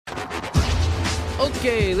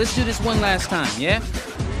Okay, let's do this one last time, yeah?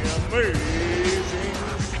 The Amazing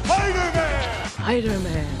Spider-Man!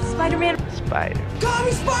 Spider-Man. Spider-Man. Spider. Call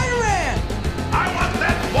me Spider-Man! I want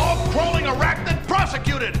that wall-crawling arachnid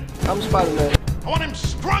prosecuted! I'm Spider-Man. I want him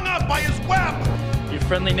strung up by his web! Your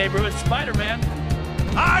friendly neighborhood Spider-Man.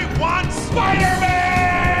 I want Spider-Man!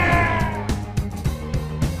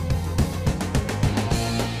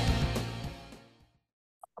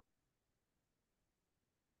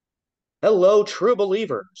 Hello, true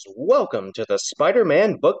believers. Welcome to the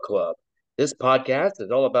Spider-Man Book Club. This podcast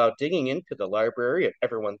is all about digging into the library of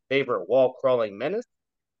everyone's favorite wall-crawling menace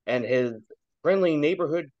and his friendly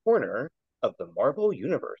neighborhood corner of the Marvel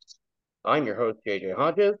Universe. I'm your host, JJ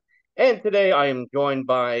Hodges, and today I am joined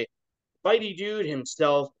by Spidey Dude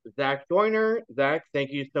himself, Zach Joyner. Zach,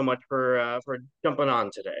 thank you so much for jumping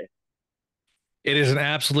on today. It is an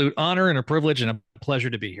absolute honor and a privilege and a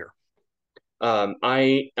pleasure to be here. I'm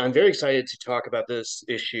very excited to talk about this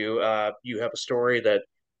issue. You have a story that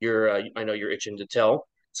I know you're itching to tell,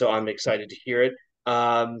 so I'm excited to hear it.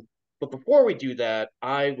 But before we do that,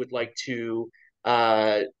 I would like to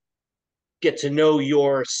uh, get to know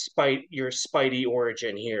your Spidey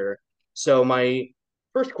origin here. So my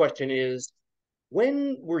first question is,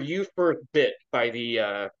 when were you first bit by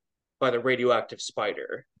the radioactive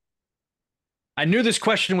spider? I knew this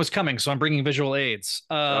question was coming, so I'm bringing visual aids.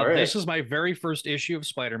 All right. This is my very first issue of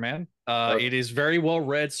Spider-Man. Okay. It is very well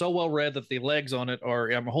read, so well read that the legs on it are.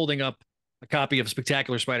 I'm holding up a copy of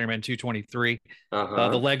Spectacular Spider-Man 223. Uh-huh.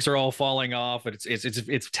 The legs are all falling off.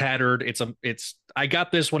 It's tattered. I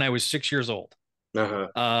got this when I was 6 years old.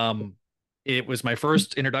 Uh-huh. It was my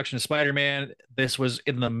first introduction to Spider-Man. This was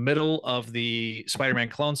in the middle of the Spider-Man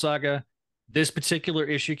Clone Saga. This particular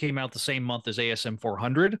issue came out the same month as ASM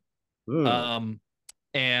 400. Hmm.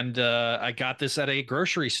 And I we got this at a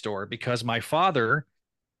grocery store because my father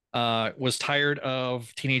was tired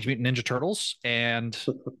of Teenage Mutant Ninja Turtles and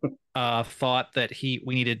thought that we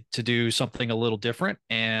needed to do something a little different.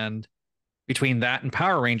 And between that and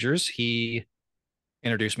Power Rangers, he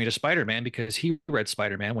introduced me to Spider-Man because he read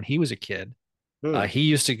Spider-Man when he was a kid. Hmm. He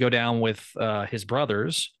used to go down with his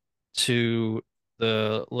brothers to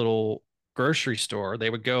the little grocery store. They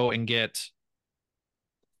would go and get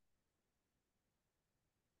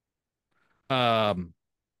um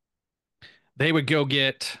they would go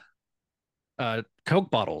get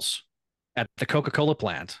Coke bottles at the Coca-Cola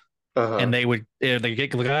plant, Uh-huh. and they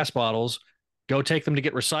get glass bottles, go take them to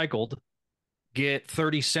get recycled, get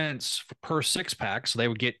 30 cents per six pack. So they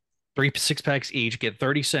would get 3 6 packs each, get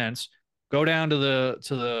 30 cents, go down to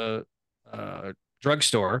the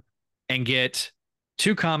drugstore and get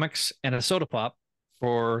 2 comics and a soda pop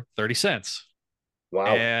for 30 cents. Wow.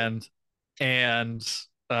 And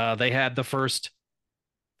they had the first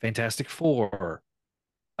Fantastic Four,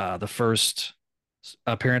 the first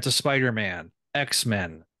appearance of Spider-Man,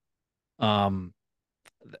 X-Men. When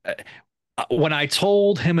I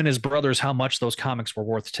told him and his brothers how much those comics were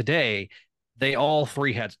worth today, they all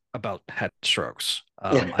three had strokes.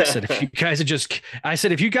 I said, if you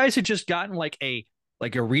guys had just gotten like a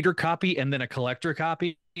reader copy and then a collector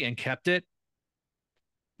copy and kept it,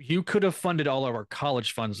 you could have funded all of our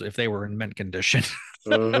college funds if they were in mint condition.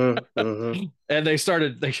 Mm-hmm, mm-hmm. And they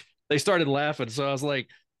started laughing. So I was like,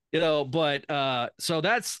 so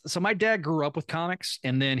my dad grew up with comics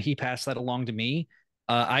and then he passed that along to me.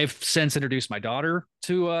 I've since introduced my daughter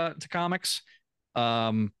to comics,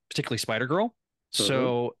 particularly Spider-Girl.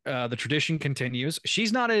 So the tradition continues.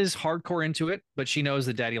 She's not as hardcore into it, but she knows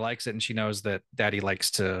that daddy likes it and she knows that daddy likes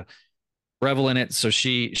to revel in it. So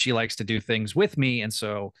she likes to do things with me. And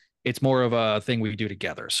so it's more of a thing we do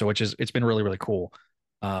together. So it's been really, really cool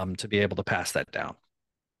to be able to pass that down.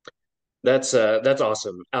 That's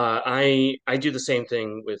awesome. I do the same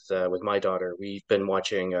thing with my daughter. We've been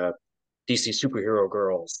watching DC Superhero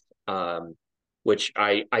Girls, which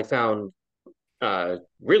I found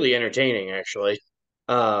really entertaining actually.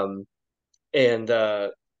 Um, and I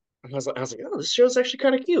was like, oh, this show's actually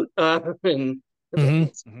kind of cute. And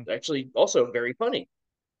it's actually also very funny.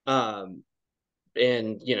 Um,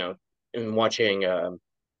 and and watching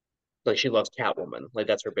like she loves Catwoman, like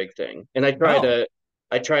that's her big thing. And I try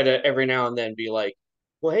to every now and then be like,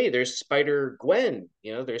 well, hey, there's Spider Gwen,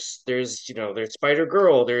 there's Spider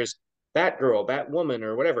Girl, there's Batgirl, Batwoman,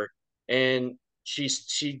 or whatever, and she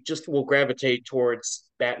just will gravitate towards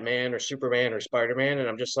Batman or Superman or Spider Man, and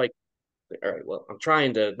I'm just like, all right, well, I'm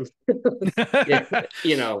trying to, yeah,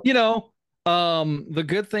 you know, The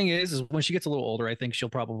good thing is when she gets a little older, I think she'll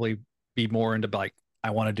probably be more into like, I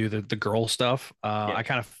want to do the girl stuff. yeah. I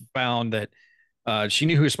kind of found that she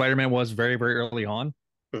knew who Spider-Man was very, very early on.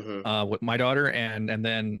 with my daughter, and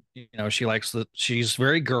then she's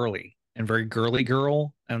very girly and very girly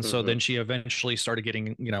girl, and so then she eventually started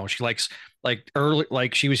getting, she likes, like, early,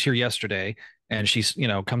 like she was here yesterday, and she's,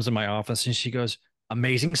 comes in my office and she goes,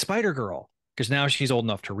 Amazing Spider Girl, because now she's old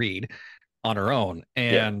enough to read on her own,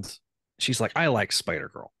 and she's like, I like Spider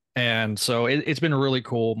Girl, and so it's been really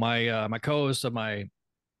cool. My co-host of my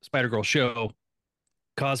Spider Girl show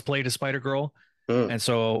cosplayed as Spider Girl. And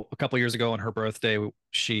so a couple years ago on her birthday,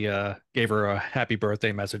 she gave her a happy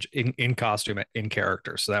birthday message in costume, in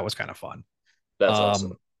character. So that was kind of fun. That's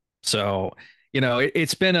awesome. So,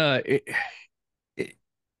 it's been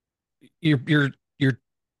your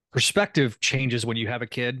perspective changes when you have a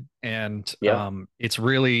kid, and it's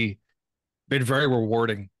really been very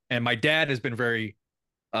rewarding. And my dad has been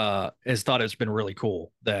has thought it's been really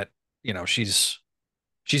cool that,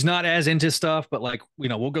 she's not as into stuff, but, like,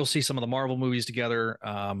 we'll go see some of the Marvel movies together.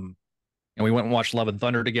 And we went and watched Love and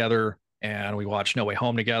Thunder together, and we watched No Way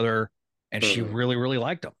Home together, and she really, really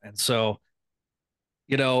liked them. And so,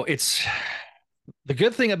 it's the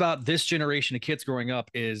good thing about this generation of kids growing up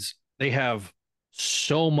is they have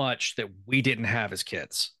so much that we didn't have as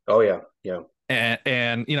kids. Oh yeah. Yeah.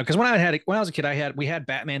 And because when I was a kid, we had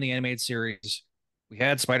Batman the animated series, we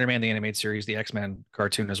had Spider-Man the animated series, the X-Men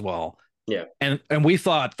cartoon as well. Yeah. And we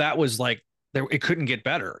thought that was like, it couldn't get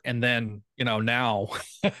better. And then, now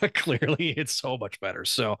clearly it's so much better.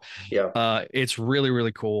 So it's really,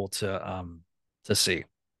 really cool to see.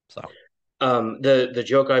 So the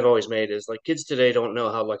joke I've always made is, like, kids today don't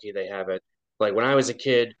know how lucky they have it. Like, when I was a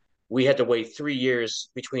kid, we had to wait 3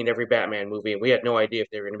 years between every Batman movie, and we had no idea if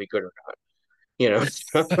they were going to be good or not.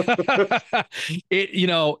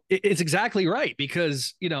 It's exactly right,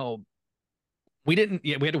 because we had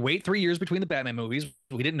to wait 3 years between the Batman movies.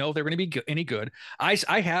 We didn't know if they were going to be any good.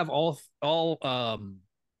 I have all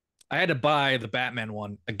I had to buy the Batman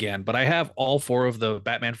one again, but I have all 4 of the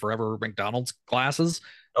Batman Forever McDonald's glasses.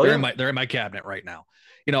 They're in my cabinet right now.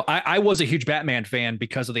 I was a huge Batman fan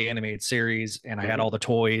because of the animated series, and I had all the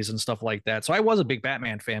toys and stuff like that. So I was a big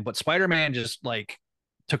Batman fan, but Spider-Man just, like,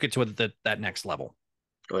 took it to that next level.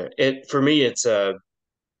 For me, it's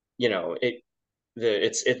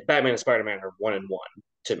it's Batman and Spider-Man are 1 and 1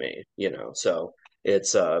 to me. So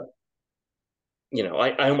it's I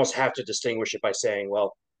almost have to distinguish it by saying,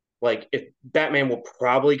 well, like, if Batman will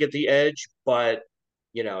probably get the edge, but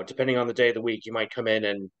depending on the day of the week, you might come in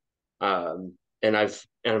and I'm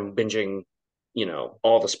binging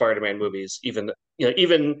all the Spider-Man movies, even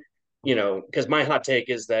because my hot take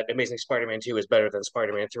is that Amazing Spider-Man 2 is better than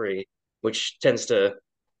Spider-Man 3, which tends to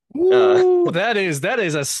Ooh, that is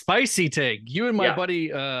a spicy take. You and my buddy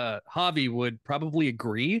Javi would probably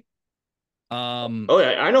agree. Oh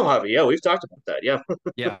yeah, I know Javi. Yeah, we've talked about that. Yeah.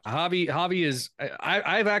 Yeah, Javi is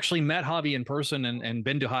I've actually met Javi in person and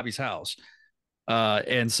been to Javi's house.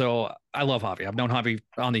 And so I love Javi. I've known Javi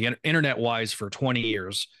on the internet wise for 20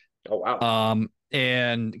 years. Oh wow.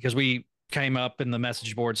 And because we came up in the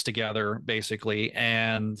message boards together, basically.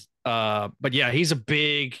 And but yeah, he's a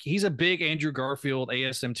big Andrew Garfield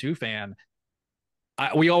ASM2 fan.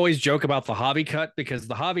 We always joke about the Javi cut, because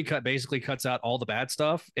the Javi cut basically cuts out all the bad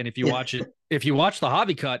stuff. And if you watch it, if you watch the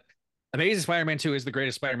Javi cut, Amazing Spider-Man 2 is the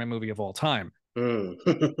greatest Spider-Man movie of all time.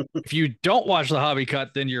 If you don't watch the Javi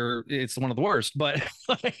cut, then it's one of the worst. But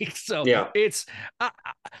it's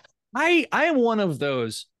I am one of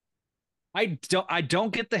those. I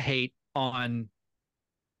don't get the hate on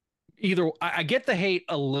either. I get the hate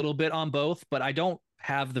a little bit on both, but I don't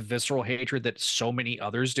have the visceral hatred that so many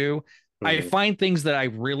others do. I find things that I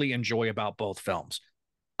really enjoy about both films.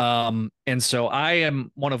 And so I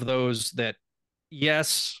am one of those that,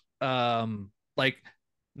 yes, like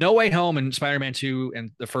No Way Home and Spider-Man 2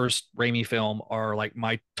 and the first Raimi film are like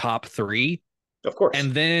my top 3. Of course.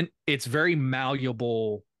 And then it's very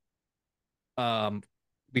malleable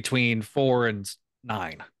between 4 and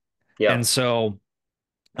 9. Yeah. And so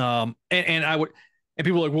and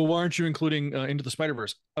people are like, well, why aren't you including Into the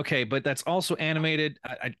Spider-Verse? Okay, but that's also animated.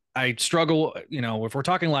 I struggle, if we're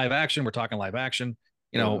talking live action, we're talking live action.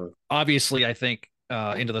 Obviously I think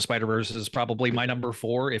Into the Spider-Verse is probably my number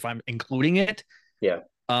 4 if I'm including it. Yeah.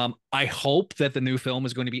 I hope that the new film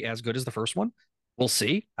is going to be as good as the first one. We'll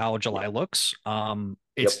see how July looks.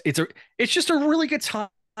 It's just a really good time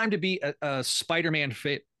to be a Spider-Man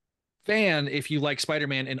fan if you like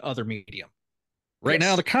Spider-Man in other medium. Right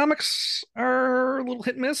now, the comics are a little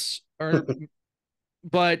hit and miss,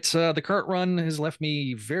 but the current run has left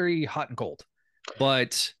me very hot and cold.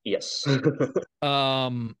 But yes,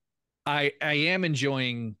 I am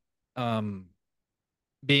enjoying there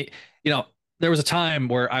was a time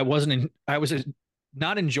where I was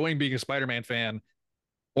not enjoying being a Spider-Man fan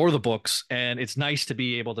or the books, and it's nice to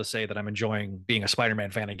be able to say that I'm enjoying being a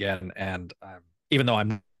Spider-Man fan again, and even though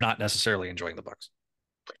I'm not necessarily enjoying the books.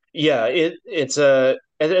 Yeah, it's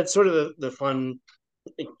sort of the fun,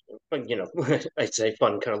 I'd say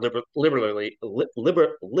fun kind of liberally.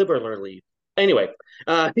 Anyway,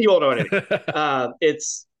 you all know what I mean.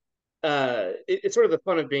 It's sort of the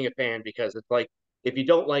fun of being a fan because it's like if you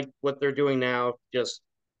don't like what they're doing now, just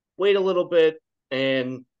wait a little bit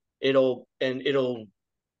and it'll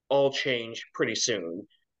all change pretty soon.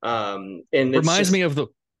 And it's reminds just me of the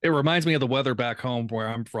it reminds me of the weather back home where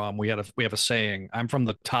I'm from. We have a saying. I'm from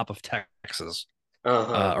the top of Texas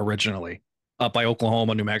originally, up by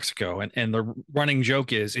Oklahoma, New Mexico, and the running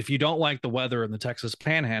joke is if you don't like the weather in the Texas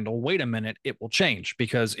Panhandle, wait a minute, it will change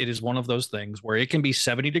because it is one of those things where it can be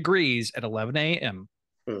 70 degrees at 11 a.m.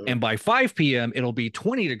 and by 5 p.m. it'll be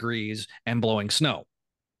 20 degrees and blowing snow.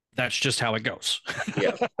 That's just how it goes.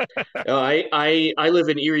 Yeah. No, I live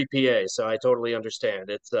in Erie, PA, so I totally understand.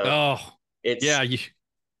 Oh, It's yeah.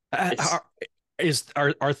 it's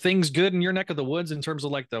Are things good in your neck of the woods in terms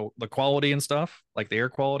of like the quality and stuff, like the air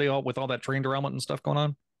quality, with all that train derailment and stuff going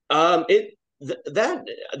on? it th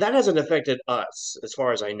that hasn't affected us as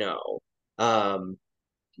far as I know. Um,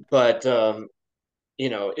 but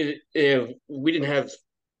if we didn't have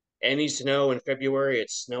any snow in February,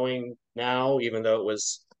 it's snowing now, even though it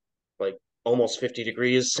was like almost 50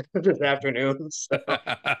 degrees this afternoon. So,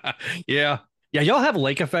 Yeah, yeah. Y'all have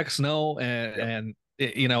lake effect snow, yeah,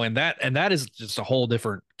 and that is just a whole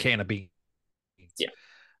different can of beans. yeah.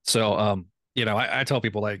 So, I tell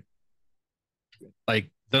people like the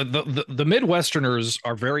Midwesterners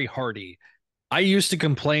are very hardy. I used to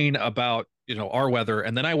complain about, our weather,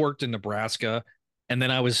 and then I worked in Nebraska, and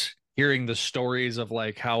then I was hearing the stories of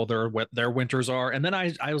like how their winters are, and then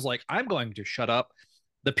I was like, I'm going to shut up.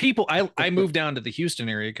 The people I moved down to the Houston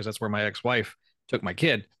area because that's where my ex-wife took my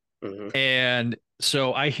kid. Hmm. And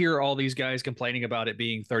so I hear all these guys complaining about it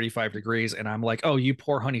being 35 degrees, and I'm like, oh, you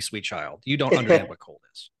poor honey sweet child. You don't understand what cold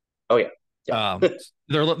is. Oh yeah, yeah.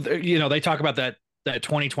 They talk about that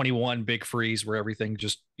 2021 big freeze where everything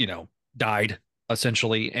just, died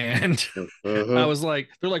essentially. And I Hmm. was like,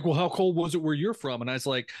 they're like, well, how cold was it where you're from? And I was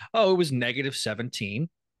like, oh, it was negative 17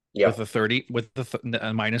 Yeah, with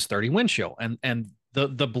a minus 30 wind chill. And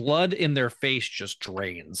the blood in their face just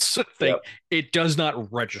drains. yeah. It does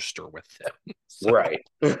not register with them. So, Right.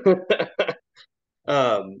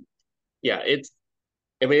 Um, yeah,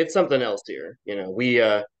 I mean, it's something else here.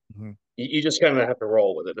 mhm. You just kind of have to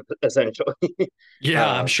roll with it, essentially. Yeah,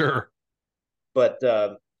 I'm Um, sure. but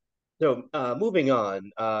moving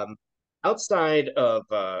on, outside of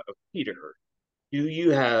Peter, do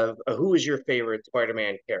you have who is your favorite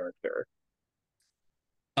Spider-Man character?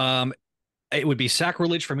 Um, it would be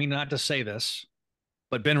sacrilege for me not to say this,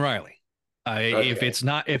 but Ben Riley. Okay. If it's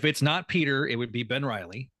not Peter, it would be Ben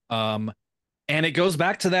Riley. And it goes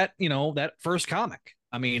back to that, that first comic.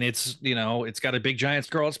 I mean, it's got a big giant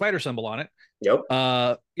scarlet spider symbol on it. Yep.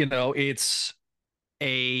 It's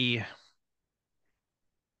a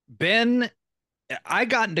Ben. I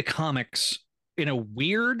got into comics in a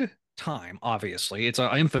weird time. Obviously, it's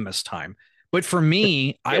an infamous time. But for me,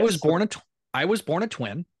 Yes. I was born a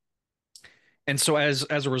twin, and so as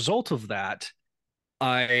a result of that,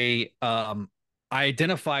 I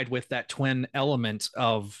identified with that twin element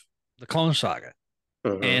of the Clone Saga.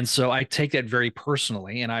 Hmm. And so I take that very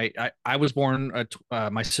personally. And I was born.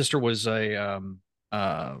 My sister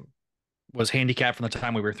uh, was handicapped from the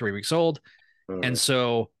time we were 3 weeks old, Hmm. and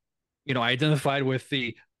so I identified with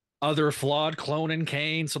the other flawed clone in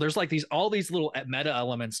Kane. So there's like all these little meta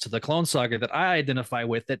elements to the Clone Saga that I identify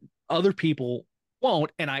with that other people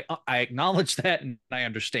won't, and I acknowledge that and I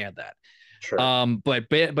understand that. Sure.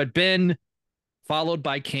 But Ben followed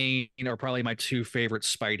by Kane are probably my two favorite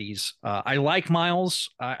Spideys. I like Miles.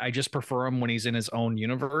 I just prefer him when he's in his own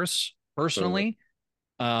universe Hmm. personally.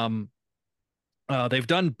 Um, they've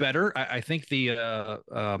done better. I think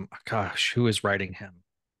gosh, who is writing him?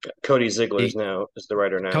 Cody Ziegler's He, now is the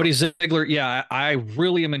writer now. Cody Ziegler. Yeah, I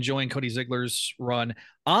really am enjoying Cody Ziegler's run.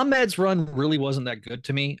 Ahmed's run really wasn't that good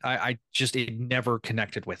to me. I just, it never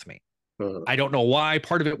connected with me. Hmm. I don't know why.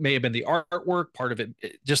 Part of it may have been the artwork, part of it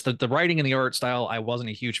just the writing and the art style I wasn't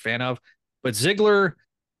a huge fan of. But Ziegler,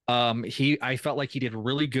 I felt like he did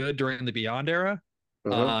really good during the Beyond era.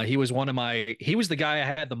 Hmm. He was the guy I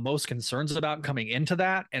had the most concerns about coming into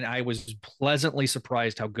that, and I was pleasantly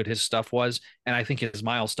surprised how good his stuff was. And I think his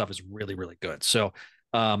Miles stuff is really, really good. So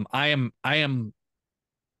I am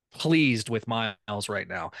pleased with Miles right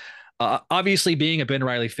now. Obviously, being a Ben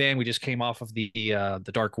Riley fan, we just came off of the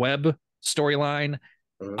Dark Web storyline.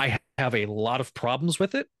 Hmm. I have a lot of problems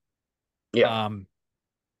with it. Yeah. Um,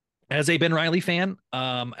 as a Ben Riley fan,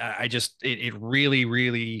 I just it really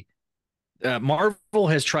really Marvel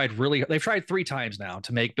has tried really. They've tried 3 times now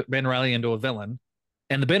to make Ben Riley into a villain,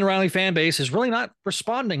 and the Ben Riley fan base is really not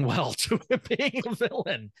responding well to him being a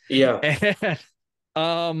villain. Yeah.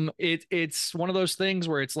 And it's one of those things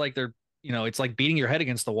where it's like it's like beating your head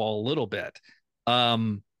against the wall a little bit.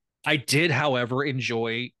 I did, however,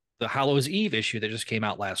 enjoy the Hallows Eve issue that just came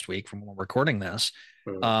out last week from when we're recording this.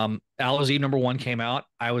 Hallows Eve #1 came out.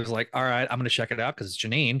 I was like, all right, I'm going to check it out because it's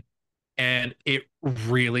Janine. And it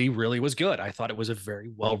really, really was good. I thought it was a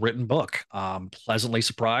very well written book. Pleasantly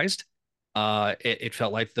surprised. It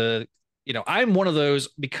felt like I'm one of those,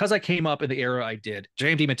 because I came up in the era I did.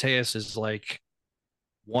 J.M. DeMatteis is like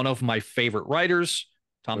one of my favorite writers.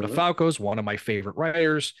 Tom DeFalco is one of my favorite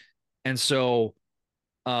writers. And so,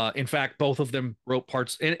 in fact, both of them wrote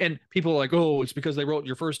parts, and people are like, oh, it's because they wrote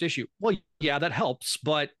your first issue. Well, yeah, that helps,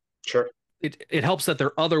 but Sure. It helps that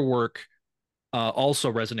their other work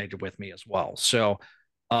also resonated with me as well. So,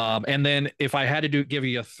 and then if I had to give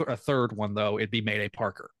you a third one, though, it'd be Mayday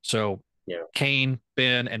Parker. So, Yeah. Kane,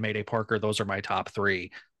 Ben, and Mayday Parker, those are my top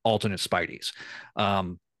 3 alternate Spideys.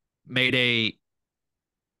 Mayday,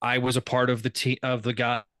 I was a part of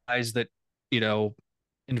the guys that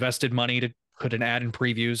invested money to put an ad in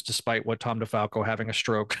previews, despite what Tom DeFalco having a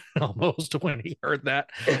stroke almost when he heard that.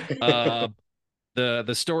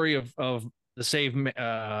 The story of the Save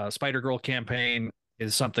Spider-Girl campaign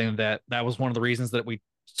is something that was one of the reasons that we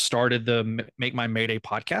started the Make My Mayday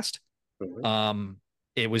podcast.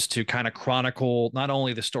 It was to kind of chronicle not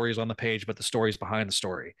only the stories on the page, but the stories behind the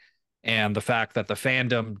story. And the fact that the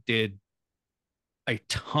fandom did a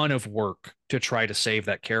ton of work to try to save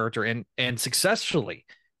that character and successfully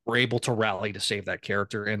were able to rally to save that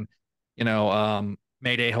character. And,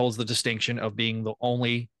 Mayday holds the distinction of being the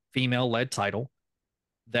only female-led title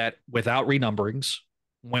that, without renumberings,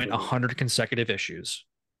 went 100 consecutive issues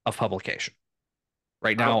of publication.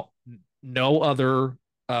 Right now, no other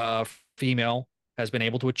female has been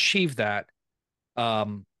able to achieve that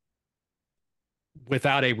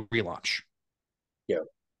without a relaunch. Yeah.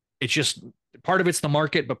 It's just part of it's the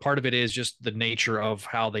market, but part of it is just the nature of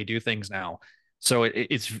how they do things now. So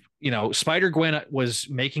it's Spider-Gwen was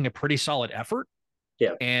making a pretty solid effort.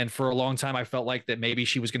 Yeah. And for a long time, I felt like that maybe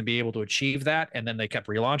she was going to be able to achieve that. And then they kept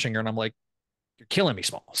relaunching her. And I'm like, you're killing me,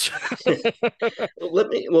 Smalls. Let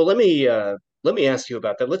me ask you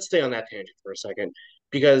about that. Let's stay on that tangent for a second,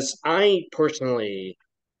 because I personally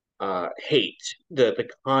hate the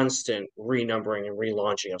constant renumbering and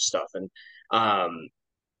relaunching of stuff. And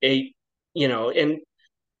and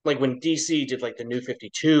like when DC did like the New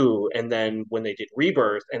 52, and then when they did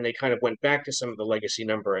Rebirth, and they kind of went back to some of the legacy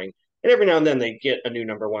numbering, and every now and then they get a new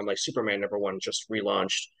 #1, like Superman #1 just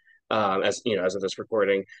relaunched, as of this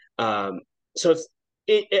recording. So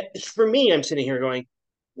for me, I'm sitting here going,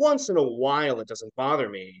 once in a while it doesn't bother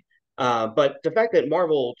me, but the fact that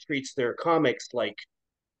Marvel treats their comics like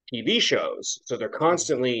TV shows, so they're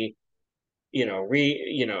constantly,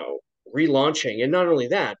 relaunching, and not only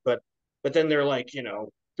that, but then they're like,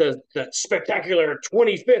 the spectacular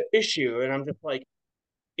 25th issue, and I'm just like,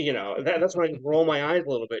 that's when I just roll my eyes a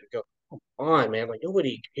little bit and go, come on, man, like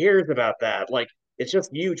nobody cares about that. Like it's just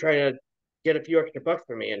you trying to get a few extra bucks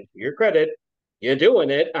from me, and to your credit, you're doing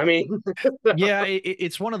it. I mean, yeah,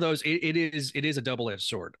 it's one of those. It is a double-edged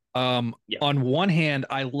sword. On one hand,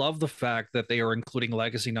 I love the fact that they are including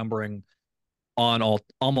legacy numbering on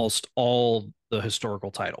almost all the historical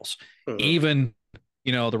titles. Even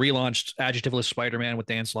the relaunched Adjectiveless Spider-Man with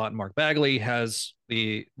Dan Slott and Mark Bagley has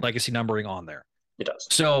the legacy numbering on there. It does.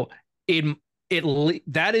 So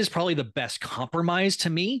that is probably the best compromise to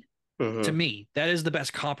me. To me, that is the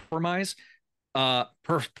best compromise.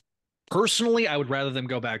 Personally, I would rather them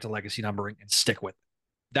go back to legacy numbering and stick with it.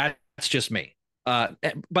 That's just me.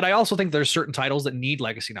 But I also think there's certain titles that need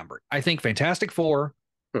legacy numbering. I think Fantastic Four,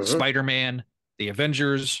 Spider-Man, the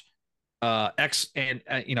Avengers, X-Men,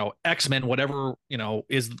 whatever,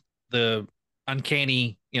 is the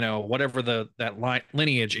uncanny, whatever that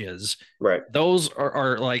lineage is. Right. Those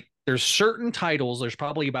are like, there's certain titles. There's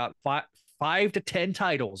probably about 5 to 10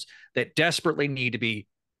 titles that desperately need to be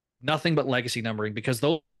nothing but legacy numbering, because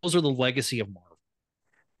those are the legacy of Marvel.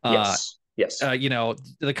 Yes.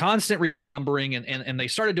 The constant renumbering, and they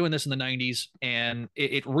started doing this in the 90s, and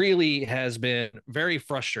it really has been very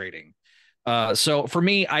frustrating. So for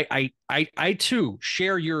me, I too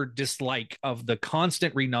share your dislike of the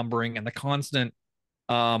constant renumbering and the constant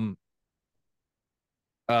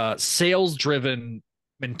sales driven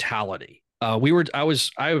mentality.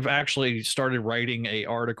 I've actually started writing a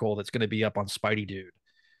article that's going to be up on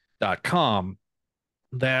spideydude.com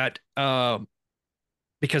that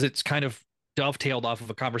because it's kind of dovetailed off of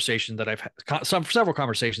a conversation that I've had, several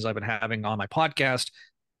conversations I've been having on my podcast,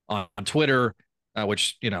 on Twitter,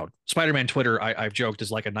 which, Spider-Man Twitter, I've joked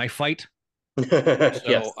is like a knife fight. Yes.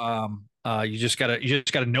 So, you just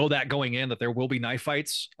gotta know that going in, that there will be knife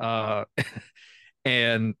fights.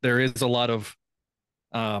 And there is a lot of,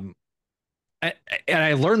 and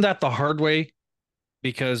I learned that the hard way,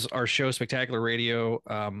 because our show Spectacular Radio,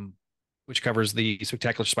 which covers the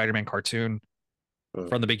Spectacular Spider-Man cartoon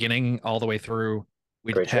from the beginning all the way through,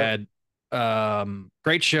 we had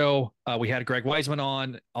great show. We had Greg Weisman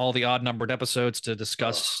on all the odd numbered episodes to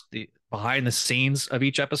discuss the behind the scenes of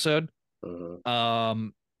each episode.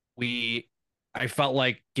 I felt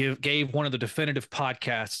like gave one of the definitive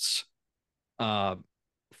podcasts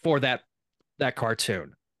for that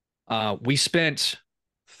cartoon. We spent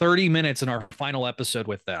 30 minutes in our final episode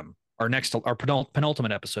with them, our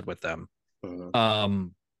penultimate episode with them,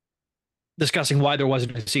 discussing why there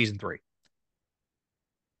wasn't a season 3.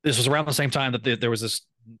 This was around the same time that there was this,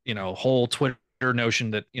 whole Twitter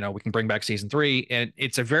notion that, we can bring back season 3. And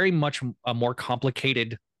it's a very much a more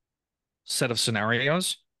complicated set of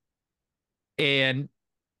scenarios. And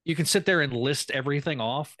you can sit there and list everything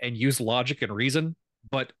off and use logic and reason.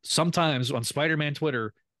 But sometimes on Spider-Man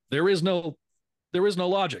Twitter, there is no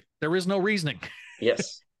logic. There is no reasoning.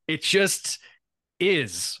 Yes. It just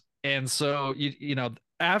is. And so,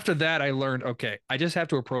 after that, I learned, okay, I just have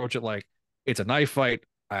to approach it like it's a knife fight.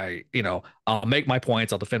 I'll make my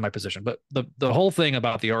points. I'll defend my position. But the whole thing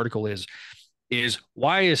about the article is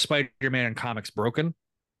why is Spider-Man in comics broken?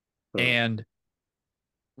 And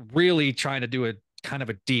really trying to do a kind of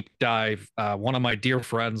a deep dive. One of my dear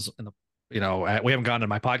friends we haven't gone into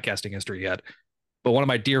my podcasting history yet, but one of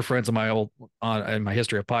my dear friends in my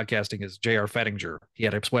history of podcasting is J.R. Fettinger. He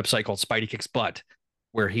had a website called Spidey Kicks Butt,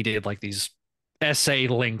 where he did like these essay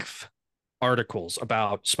length articles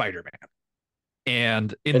about Spider-Man.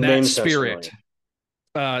 And in that spirit,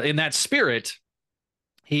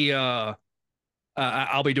 he I'll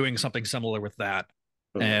be doing something similar with that,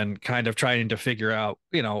 and kind of trying to figure out,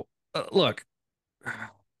 look,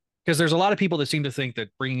 because there's a lot of people that seem to think that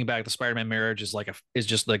bringing back the Spider-Man marriage is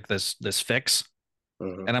just like this fix.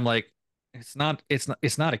 And I'm like, it's not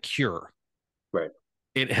a cure. Right.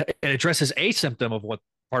 It addresses a symptom of what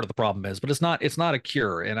part of the problem is, but it's not a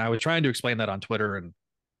cure. And I was trying to explain that on Twitter, and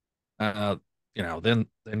then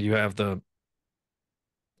you have the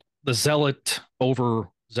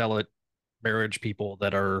overzealot marriage people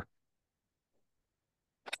that are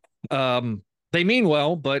they mean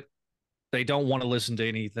well, but they don't want to listen to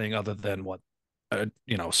anything other than what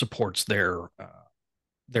supports their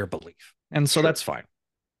belief. And so that's fine.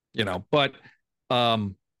 But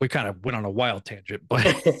we kind of went on a wild tangent, but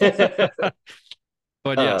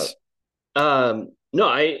but yes. No,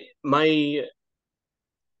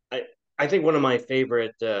 I think one of my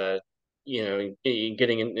favorite,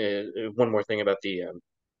 getting in one more thing about the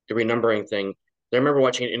renumbering thing. I remember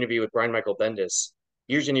watching an interview with Brian Michael Bendis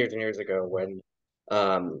years and years and years ago when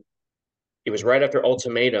it was right after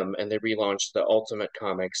Ultimatum, and they relaunched the Ultimate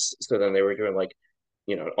Comics. So then they were doing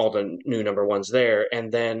all the new number ones there.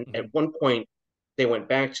 And then at one point they went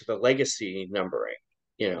back to the legacy numbering,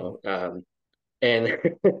 and and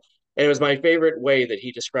it was my favorite way that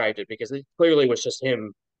he described it, because it clearly was just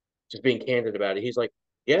him just being candid about it. He's like,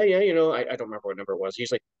 yeah, I don't remember what number it was.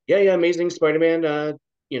 He's like, yeah, Amazing Spider-Man,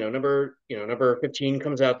 number 15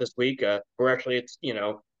 comes out this week. Or actually it's,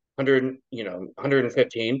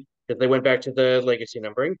 115, because they went back to the legacy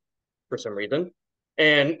numbering for some reason.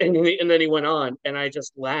 And then he went on, and I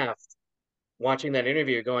just laughed watching that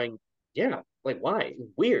interview going, yeah, like why?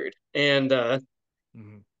 Weird. And so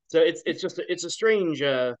it's a strange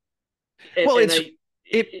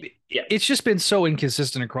it's just been so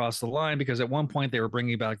inconsistent across the line, because at one point they were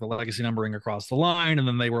bringing back the legacy numbering across the line, and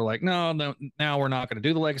then they were like, no, now we're not going to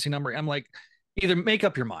do the legacy numbering. I'm like, either make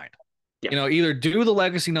up your mind, either do the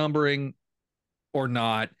legacy numbering or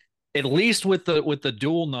not. At least with the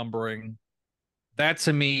dual numbering, that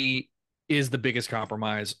to me is the biggest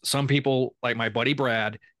compromise. Some people, like my buddy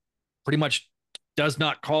Brad, pretty much does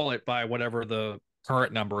not call it by whatever the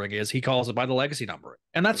current numbering is. He calls it by the legacy numbering,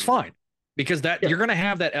 and that's fine. Because you're going to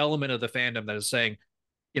have that element of the fandom that is saying,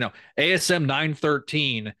 ASM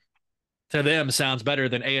 913 to them sounds better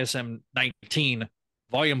than ASM 19,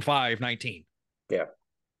 volume 5, 19. Yeah.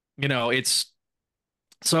 It's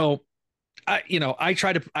so I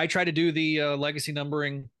try to do the legacy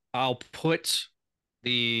numbering. I'll put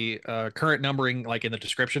the current numbering like in the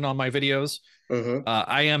description on my videos.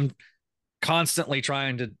 I am constantly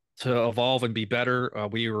trying to evolve and be better.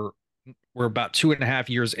 We're about 2.5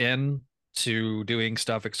 years in to doing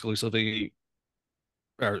stuff exclusively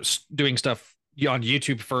doing stuff on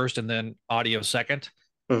YouTube first and then audio second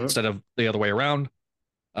Mhm. instead of the other way around.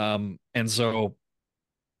 And so,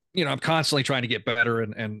 I'm constantly trying to get better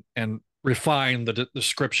and refine the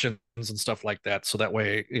descriptions and stuff like that. So that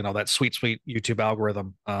way, that sweet YouTube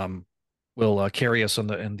algorithm will carry us in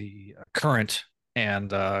the current and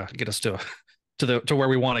get us to where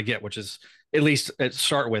we want to get, which is at least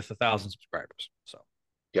start with 1,000 subscribers. So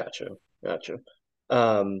Gotcha.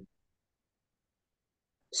 Um,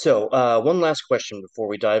 so one last question before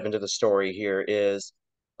we dive into the story here is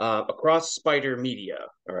across Spider Media.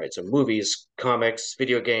 All right, so movies, comics,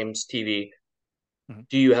 video games, TV. Mhm.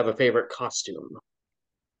 Do you have a favorite costume?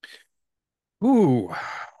 Ooh,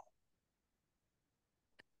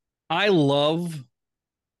 I love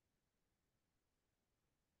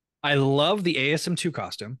the ASM2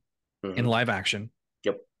 costume in Mhm. live action.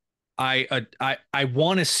 Yep. I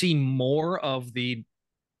want to see more of the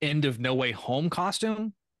end of No Way Home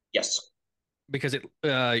costume Yes. because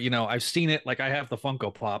I've seen it, like I have the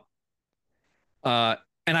Funko Pop, and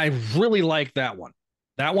I really like that one.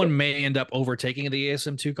 That one Yep. may end up overtaking the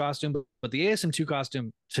ASM2 costume, but the ASM2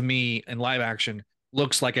 costume to me in live action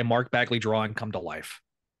looks like a Mark Bagley drawing come to life.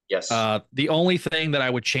 Yes. The only thing that I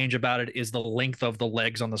would change about it is the length of the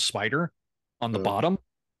legs on the spider on the Mhm. bottom.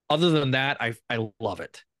 Other than that, I love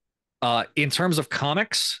it. In terms of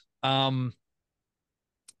comics,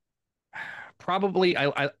 probably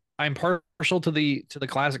I'm partial to the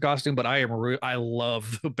classic costume, but I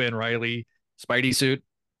love the Ben Reilly Spidey suit.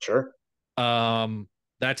 Sure.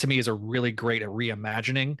 That to me is a really great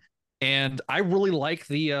reimagining, and I really like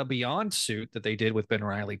the Beyond suit that they did with Ben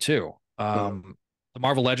Reilly too. Mhm. The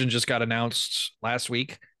Marvel Legends just got announced last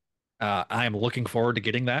week. I am looking forward to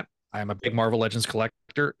getting that. I am a big Marvel Legends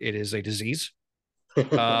collector. It is a disease.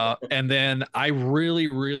 And then I really,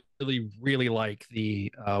 really, really like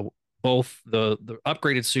the both the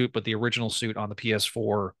upgraded suit, but the original suit on the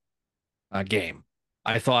PS4 game.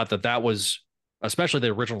 I thought that was, especially the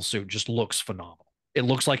original suit, just looks phenomenal. It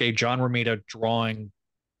looks like a John Romita drawing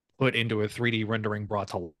put into a 3D rendering brought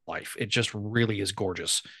to life. It just really is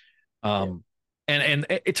gorgeous. And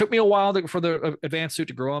it took me a while for the advanced suit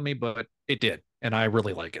to grow on me, but it did, and I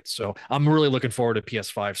really like it. So I'm really looking forward to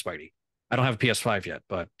PS5 Spidey. I don't have a PS5 yet,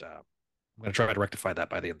 but I'm going to try to rectify that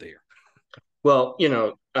by the end of the year. Well,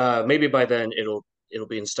 maybe by then it'll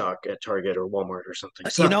be in stock at Target or Walmart or something.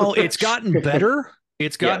 So It's gotten better.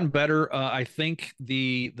 It's Yeah. gotten better. I think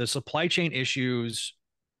the supply chain issues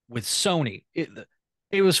with Sony,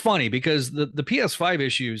 it was funny because the PS5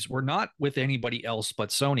 issues were not with anybody else but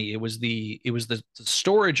Sony. It was the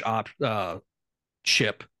storage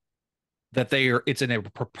chip that it's in a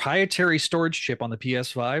proprietary storage chip on the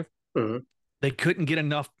PS5. Mhm. They couldn't get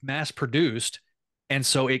enough mass produced, and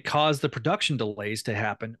so it caused the production delays to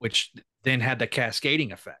happen, which then had the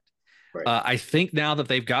cascading effect. Right. I think now that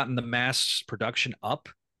they've gotten the mass production up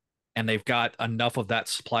and they've got enough of that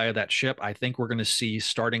supply of that chip, I think we're going to see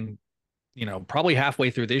starting, probably halfway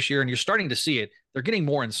through this year, and you're starting to see it. They're getting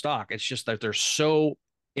more in stock. It's just that they're so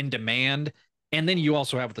in demand. And then you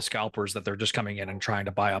also have the scalpers that they're just coming in and trying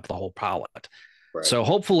to buy up the whole pallet. Right. So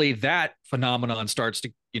hopefully that phenomenon starts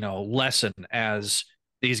to, lessen as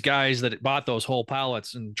these guys that bought those whole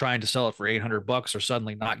pallets and trying to sell it for $800 are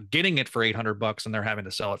suddenly not getting it for $800 and they're having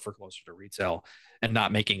to sell it for closer to retail and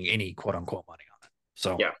not making any quote unquote money on it.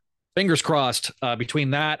 So Yeah. Fingers crossed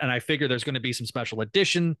between that. And I figure there's going to be some special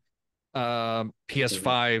edition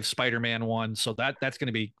PS5 Spider-Man one. So that's going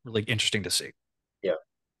to be really interesting to see. Yeah.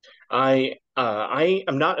 I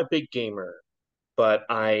am not a big gamer, but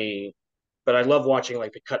I love watching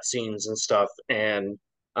like the cutscenes and stuff,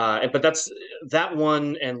 but that's that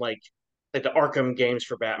one and like the Arkham games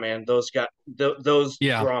for Batman. Those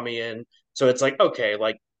Yeah. draw me in. So it's like okay,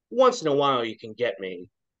 like once in a while you can get me.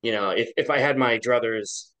 If I had my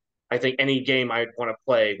druthers, I think any game I'd want to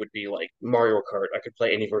play would be like Mario Kart. I could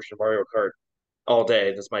play any version of Mario Kart all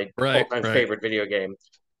day. That's my Right. all-time favorite video game.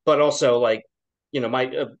 But also like my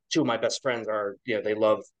two of my best friends are they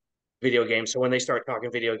love video games. So when they start talking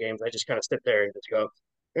video games, I just kind of sit there and just go,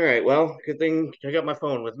 all right, well, good thing I got my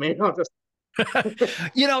phone with me. I'll just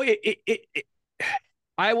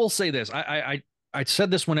I will say this. I said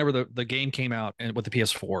this whenever the game came out and with the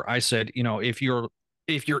PS4. I said, if you're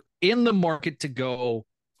in the market to go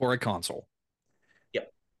for a console, yeah,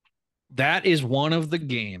 that is one of the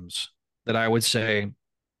games that I would say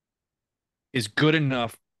is good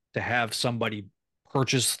enough to have somebody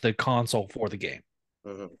purchase the console for the game.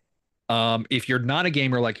 If you're not a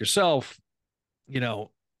gamer like yourself,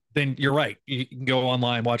 then you're right. You can go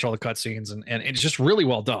online, watch all the cutscenes, and it's just really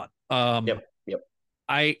well done. Yep.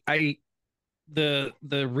 I the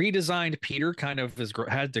redesigned Peter kind of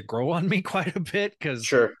had to grow on me quite a bit because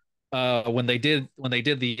Sure. when they did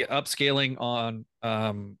the upscaling on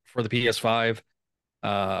for the PS5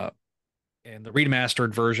 and the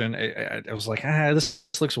remastered version, I was like, this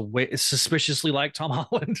looks suspiciously like Tom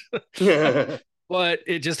Holland. But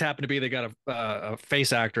it just happened to be they got a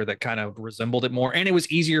face actor that kind of resembled it more, and it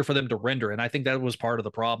was easier for them to render. And I think that was part of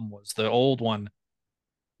the problem, was the old one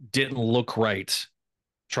didn't look right,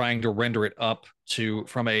 trying to render it up to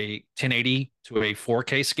from a 1080 to a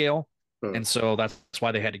 4K scale. And so that's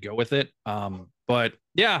why they had to go with it. But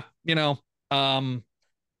yeah, like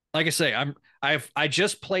I say, I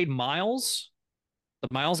just played the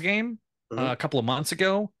Miles game a couple of months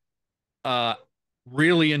ago.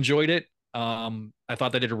 Really enjoyed it. I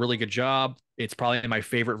thought they did a really good job. It's probably my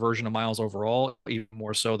favorite version of Miles overall, even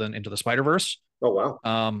more so than Into the Spider-Verse. Oh,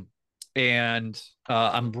 wow. And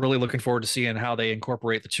I'm really looking forward to seeing how they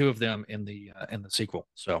incorporate the two of them in the sequel.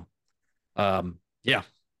 So, yeah.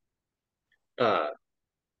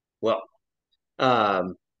 Well,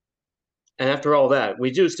 and after all that,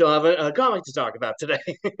 we do still have a comic to talk about today.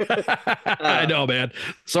 I know, man.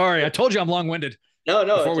 Sorry, I told you I'm long-winded. No,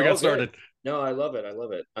 before we got started. No, I love it. I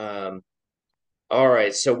love it. All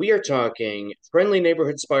right, so we are talking Friendly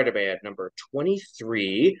Neighborhood Spider-Man number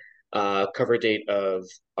 23, cover date of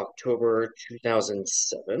October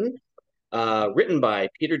 2007. Written by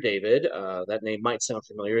Peter David. That name might sound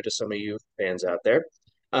familiar to some of you fans out there.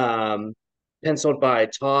 Penciled by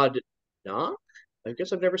Todd Knock. I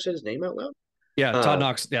guess I've never said his name out loud. Yeah, Todd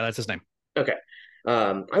Knox. Yeah, that's his name. Okay.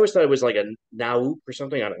 I always thought it was like a Nauk or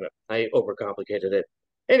something. I don't know. I overcomplicated it.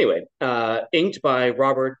 Anyway, inked by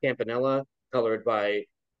Robert Campanella, colored by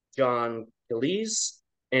John Gillies,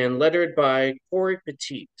 and lettered by Corey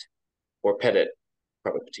Petit, or Pettit,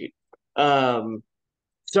 probably Petit.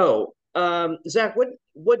 Zach,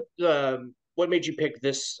 what made you pick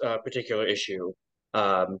this particular issue?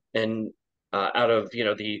 And out of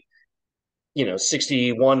the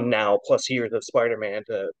 61 now plus years of Spider-Man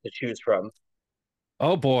to choose from.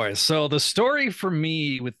 Oh boy. So the story for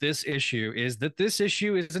me with this issue is that this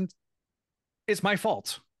issue it's my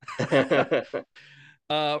fault.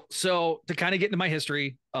 So to kind of get into my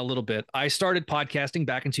history a little bit, I started podcasting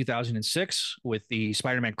back in 2006 with the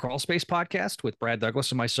Spider-Man Crawl Space podcast with Brad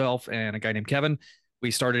Douglas and myself and a guy named Kevin.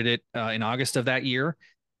 We started it in August of that year.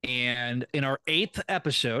 And in our 8th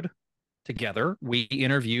episode together, we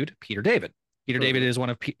interviewed Peter David. Peter David is one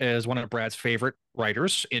of Brad's favorite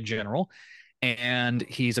writers in general. And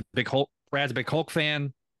he's Brad's a big Hulk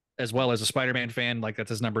fan, as well as a Spider-Man fan. Like,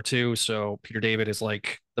 that's his number 2. So Peter David is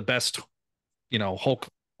like the best, Hulk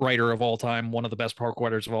writer of all time, one of the best Hulk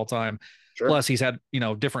writers of all time. Sure. Plus he's had,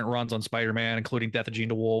 different runs on Spider-Man, including Death of Gene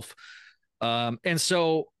DeWolf. And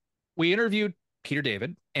so we interviewed Peter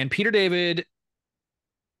David, and Peter David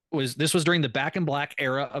this was during the Back in Black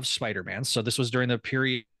era of Spider-Man. So this was during the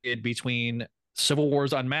period between Civil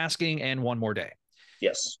War's Unmasking and One More Day.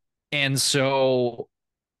 Yes. And so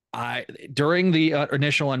during the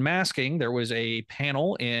initial Unmasking, there was a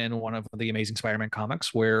panel in one of the Amazing Spider-Man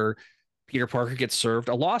comics where Peter Parker gets served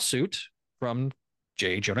a lawsuit from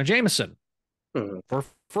J. Jonah Jameson for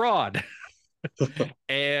fraud.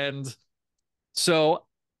 And so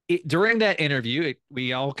during that interview,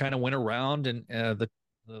 we all kind of went around and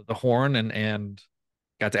the horn and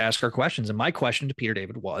got to ask our questions. And my question to Peter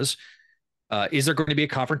David was, is there going to be a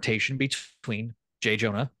confrontation between J.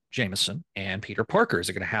 Jonah Jameson and Peter Parker? Is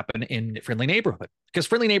it going to happen in Friendly Neighborhood? Because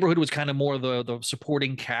Friendly Neighborhood was kind of more the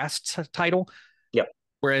supporting cast title. Yep.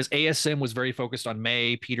 Whereas ASM was very focused on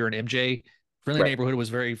May, Peter, and MJ. Friendly Neighborhood was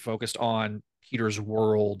very focused on Peter's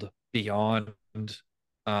world beyond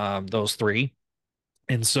those three.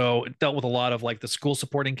 And so it dealt with a lot of like the school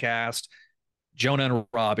supporting cast, Jonah and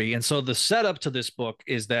Robbie. And so the setup to this book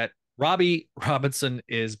is that Robbie Robinson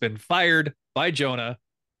has been fired by Jonah,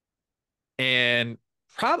 and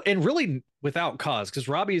really without cause, because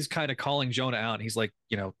Robbie is kind of calling Jonah out. And he's like,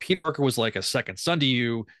 Peter Parker was like a second son to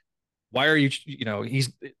you. Why are you,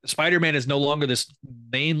 Spider-Man is no longer this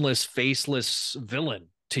nameless, faceless villain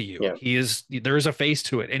to you. Yeah. There is a face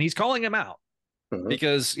to it. And he's calling him out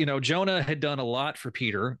because, Jonah had done a lot for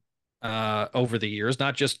Peter over the years,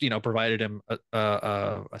 not just, provided him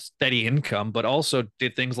a steady income, but also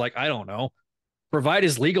did things like, I don't know, provide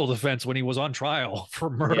his legal defense when he was on trial for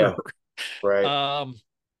murder. Yeah. Right.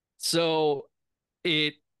 So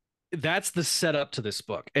that's the setup to this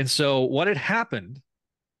book. And so what had happened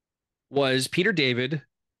was Peter David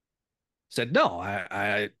said, no,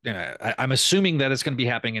 I'm assuming that it's going to be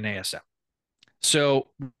happening in ASM. So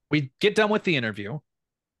we get done with the interview,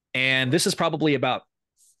 and this is probably about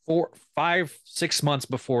 4, 5, 6 months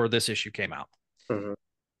before this issue came out. Mhm.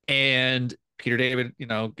 And Peter David,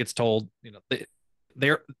 gets told,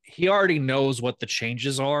 he already knows what the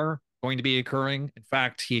changes are going to be occurring. In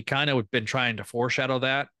fact, he kind of been trying to foreshadow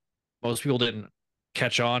that. Most people didn't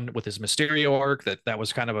catch on with his Mysterio arc that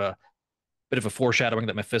was kind of a bit of a foreshadowing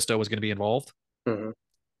that Mephisto was going to be involved. Mhm.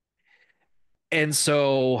 And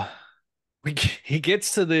so he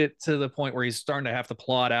gets to the point where he's starting to have to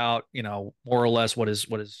plot out, more or less what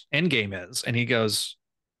his end game is, and he goes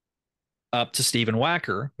up to Stephen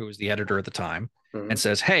Wacker, who was the editor at the time, Mhm. and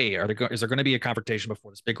says, "Hey, is there going to be a confrontation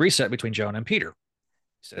before this big reset between Jonah and Peter?"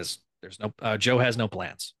 He says, "There's no Joe has no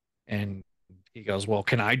plans," and he goes, "Well,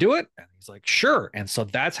 can I do it?" And he's like, "Sure." And so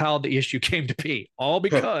that's how the issue came to be, all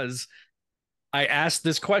because I asked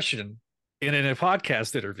this question in a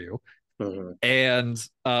podcast interview. Mhm. And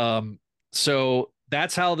so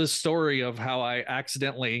that's how this story of how I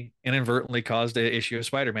accidentally, inadvertently caused an issue of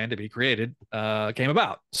Spider-Man to be created came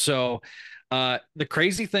about. So the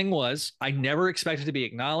crazy thing was, I never expected to be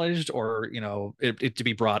acknowledged or, it to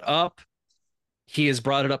be brought up. He has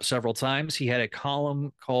brought it up several times. He had a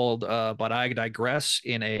column called But I Digress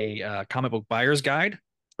in a comic book buyer's guide.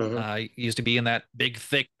 Mhm. He used to be in that big,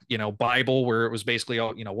 thick, Bible where it was basically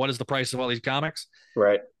all, what is the price of all these comics?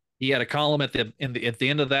 Right. He had a column at the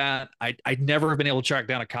end of that. I'd never been able to track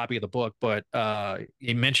down a copy of the book, but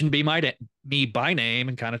he mentioned me by name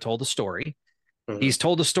and kind of told the story. Mhm. He's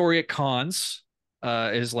told the story at cons.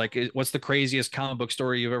 Is like, what's the craziest comic book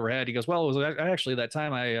story you've ever had? He goes, well, it was actually that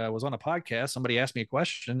time I was on a podcast. Somebody asked me a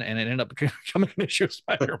question, and it ended up becoming an issue of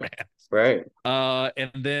Spider-Man. Right.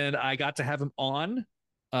 And then I got to have him on.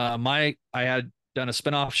 I had done a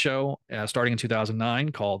spinoff show starting in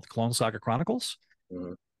 2009 called Clone Saga Chronicles.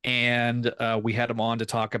 Mhm. And we had him on to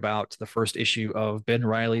talk about the first issue of Ben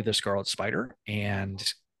Reilly, the Scarlet Spider.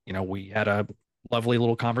 And, we had a lovely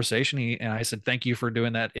little conversation. And I said, thank you for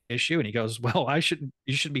doing that issue. And he goes, well, you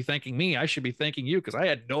shouldn't be thanking me. I should be thanking you, because I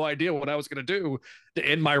had no idea what I was going to do to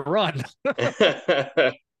end my run.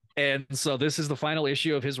 And so this is the final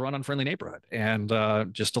issue of his run on Friendly Neighborhood, and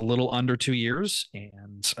just a little under 2 years,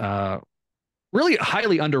 and really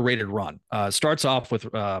highly underrated run. Starts off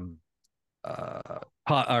with not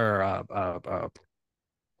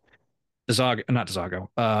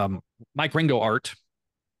Dezago, Mike Ringo art,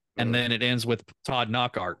 and then it ends with Todd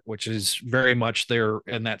Knock art, which is very much there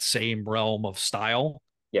in that same realm of style.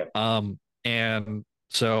 Yeah. And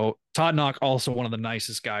so Todd Knock, also one of the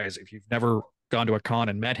nicest guys. If you've never gone to a con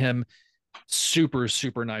and met him, super,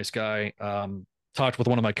 super nice guy. Talked with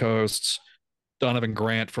one of my co-hosts, Donovan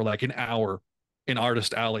Grant, for like an hour in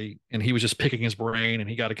Artist Alley, and he was just picking his brain, and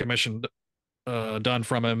he got a commission done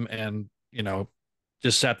from him, and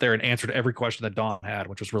just sat there and answered every question that Don had,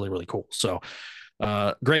 which was really, really cool. So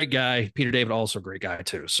great guy. Peter David, also a great guy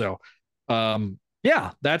too. So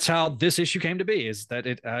yeah, that's how this issue came to be, is that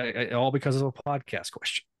it all because of a podcast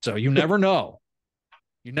question. So you never know.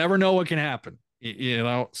 You never know what can happen.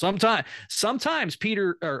 Sometimes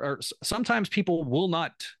Peter or sometimes people will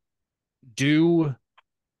not do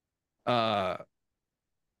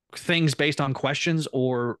things based on questions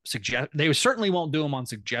or they certainly won't do them on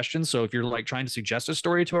suggestions. So if you're like trying to suggest a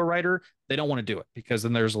story to a writer, they don't want to do it, because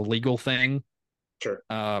then there's a legal thing. Sure.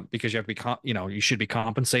 Because you have to be, you should be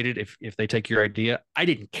compensated if they take your idea. I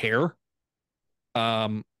didn't care.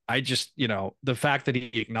 I just, the fact that he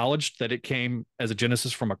acknowledged that it came as a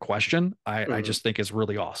genesis from a question, I just think is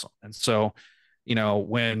really awesome. And so,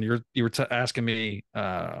 when you were asking me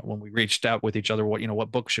when we reached out with each other,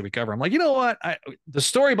 what book should we cover? I'm like, what? The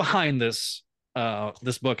story behind this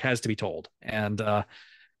book has to be told. And,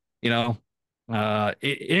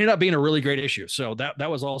 it ended up being a really great issue. So that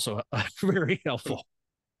was also very helpful.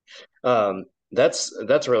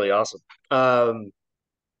 That's really awesome.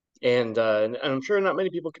 And I'm sure not many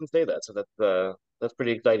people can say that. So that's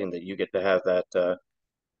pretty exciting that you get to have that.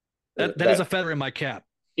 That is a feather in my cap.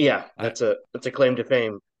 Yeah, that's a claim to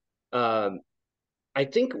fame. I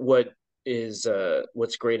think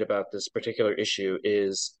what's great about this particular issue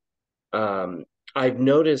is I've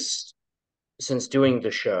noticed since doing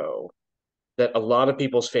the show that a lot of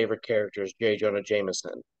people's favorite character is J. Jonah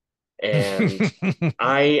Jameson, and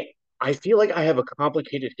I feel like I have a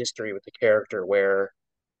complicated history with the character where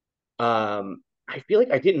I feel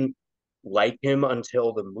like I didn't like him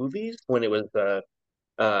until the movies when it was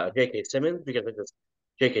J.K. Simmons, because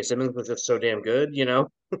J.K. Simmons was just so damn good,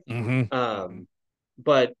 Mm-hmm.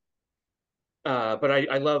 But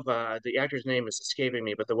I love the actor's name is escaping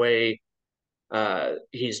me, but the way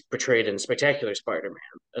he's portrayed in Spectacular Spider-Man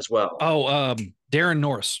as well. Oh, Darren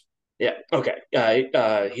Norris. Yeah,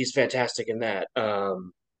 okay. He's fantastic in that.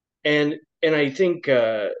 And I think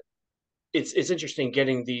it's interesting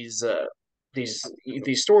getting these these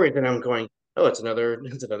stories, and I'm going, oh, it's another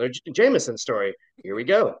Jameson story. Here we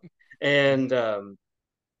go, and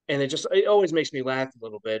it always makes me laugh a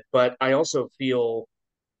little bit. But I also feel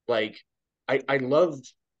like I love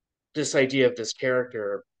this idea of this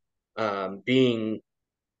character being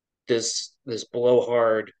this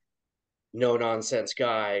blowhard, no nonsense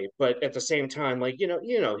guy, but at the same time, like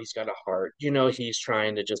he's got a heart. He's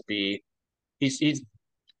trying to just be he's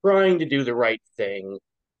trying to do the right thing.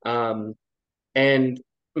 Um, and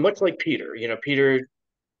much like Peter, Peter,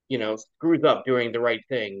 screws up doing the right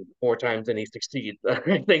thing more times than he succeeds.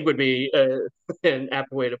 I think would be an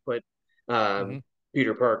apt way to put Mm-hmm.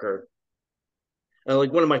 Peter Parker.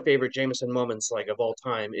 Like one of my favorite Jameson moments, like of all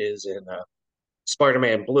time, is in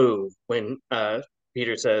Spider-Man Blue when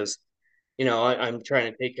Peter says, I'm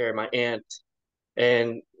trying to take care of my aunt,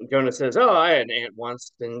 and Jonah says, "Oh, I had an aunt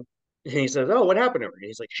once," and he says, "Oh, what happened to her?" And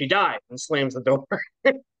he's like, "She died," and slams the door.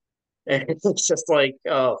 And it's just like,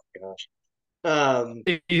 oh gosh.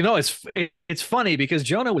 It's funny because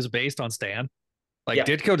Jonah was based on Stan. Like Yeah.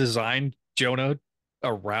 Ditko designed Jonah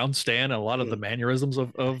around Stan, and a lot of the Mm. mannerisms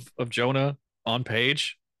of Jonah on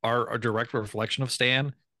page are a direct reflection of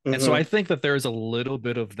Stan. And so Mhm. I think that there's a little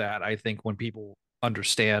bit of that, I think, when people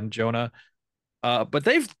understand Jonah. But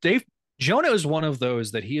they've Jonah is one of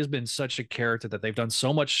those that he has been such a character that they've done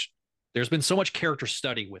so much. There's been so much character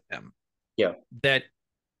study with him Yeah. that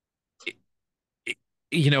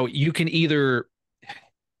you can either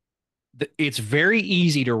it's very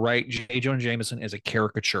easy to write J. Jonah Jameson as a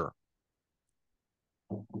caricature.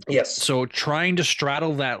 Yes. So trying to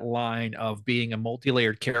straddle that line of being a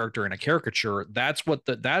multi-layered character in a caricature, that's what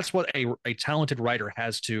a talented writer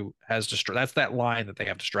has to that's that line that they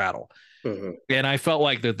have to straddle. Mhm. And I felt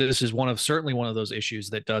like that this is certainly one of those issues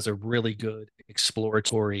that does a really good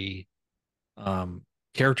exploratory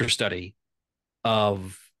character study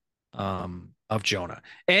of Jonah.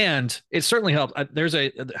 And it certainly helped. I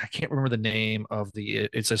can't remember the name of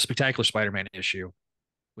it's a Spectacular Spider-Man issue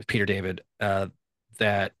with Peter David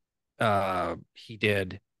that he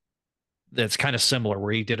did that's kind of similar,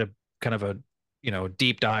 where he did a kind of a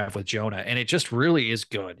deep dive with Jonah, and it just really is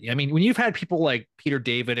good. I mean, when you've had people like Peter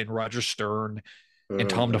David and Roger Stern and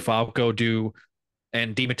Tom Mhm. DeFalco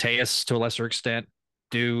and DeMatteis to a lesser extent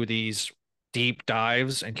do these deep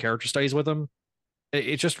dives and character studies with them,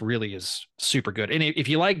 it just really is super good. And if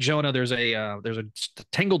you like Jonah, there's a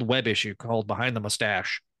Tangled Web issue called Behind the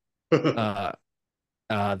Mustache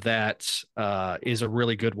that is a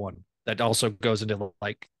really good one that also goes into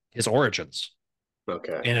like his origins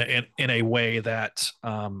Okay. in a way that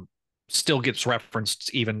still gets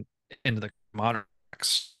referenced even into the modern.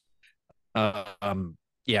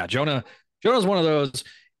 Yeah, Jonah's one of those.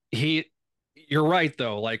 You're right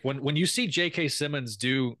though. Like when you see J.K. Simmons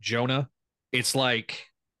do Jonah, it's like,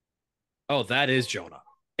 oh, that is Jonah.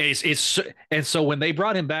 And so when they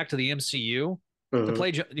brought him back to the MCU to Mhm.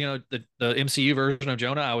 play, the MCU version of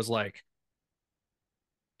Jonah, I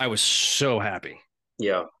was so happy.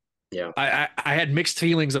 Yeah. Yeah. I had mixed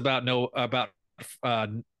feelings about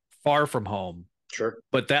Far From Home, Sure.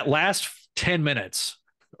 but that last 10 minutes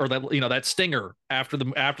or that stinger after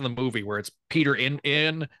the movie where it's Peter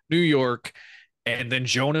in New York and then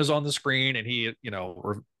Jonah's on the screen and he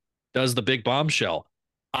does the big bombshell.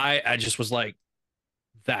 I just was like,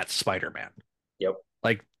 that's Spider-Man. Yep.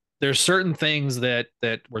 Like there's certain things that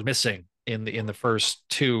were missing in the first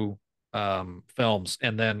two films,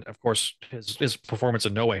 and then of course his performance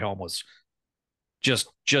in No Way Home was just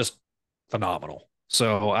phenomenal.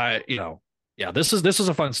 So yeah, this is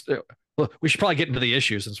a fun. We should probably get into the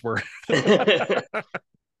issue since we're.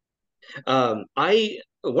 I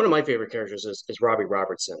One of my favorite characters is Robbie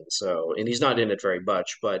Robertson. So, and he's not in it very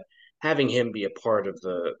much, but having him be a part of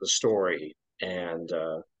the story and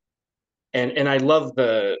I love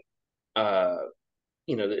uh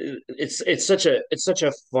it's such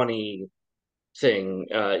a funny thing,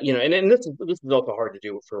 and this is also hard to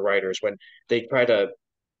do for writers when they try to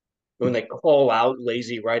when they call out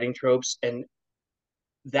lazy writing tropes, and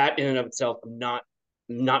that in and of itself not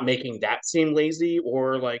making that seem lazy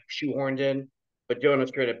or like shoehorned in, but doing a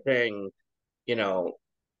straight up thing, you know,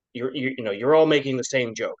 you're all making the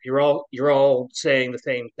same joke. You're all saying the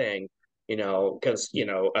same thing, because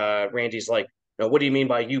Randy's like, no, what do you mean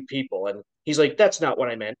by you people? And he's like, that's not what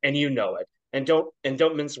I meant, and you know it. And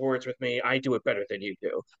don't mince words with me. I do it better than you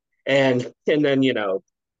do. And then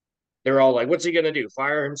they're all like, what's he gonna do?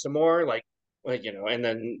 Fire him some more? And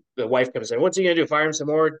then the wife comes in, what's he gonna do? Fire him some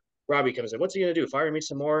more? Robbie comes in, what's he gonna do? Fire me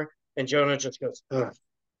some more? And Jonah just goes, ugh.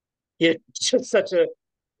 Yeah, it's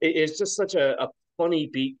just such a funny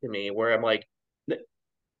beat to me where I'm like,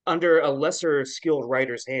 under a lesser skilled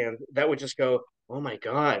writer's hand, that would just go, oh my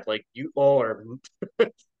God, like you all are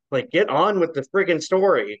like get on with the friggin'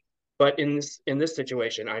 story. But in this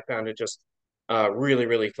situation, I found it just really,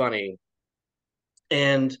 really funny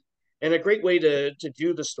and a great way to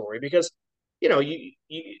do the story because you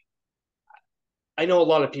I know a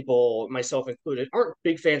lot of people, myself included, aren't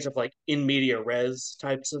big fans of like in media res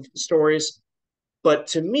types of stories. But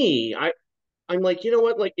to me, I'm like, you know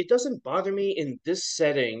what? Like, it doesn't bother me in this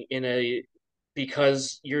setting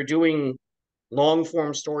because you're doing long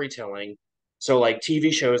form storytelling. So like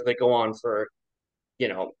TV shows that go on for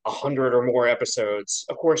 100 or more episodes.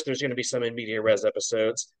 Of course, there's going to be some in media res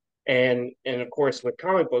episodes, and of course with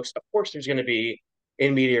comic books, of course there's going to be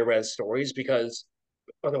in media res stories because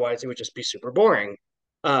otherwise it would just be super boring.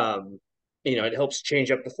 Um, it helps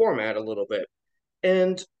change up the format a little bit,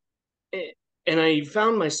 and and I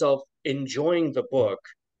found myself enjoying the book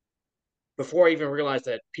before I even realized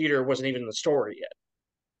that Peter wasn't even in the story yet.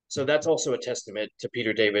 So that's also a testament to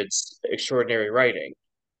Peter David's extraordinary writing,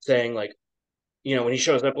 saying like, when he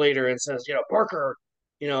shows up later and says, Parker,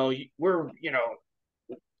 we're,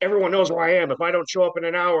 everyone knows who I am. If I don't show up in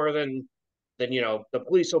an hour, then the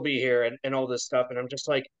police will be here and all this stuff. And I'm just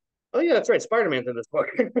like, oh yeah, that's right, Spider-Man's in this book.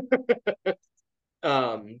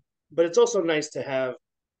 um, but it's also nice to have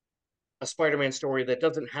a Spider-Man story that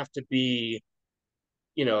doesn't have to be,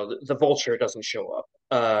 the Vulture doesn't show up.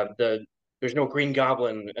 There's no Green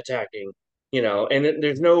Goblin attacking, and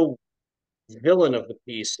there's no villain of the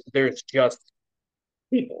piece. There's just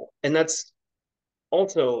people, and that's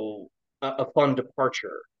also a fun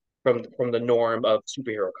departure from the norm of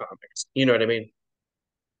superhero comics. You know what I mean?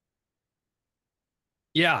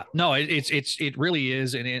 Yeah, no, it really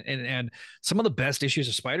is, and some of the best issues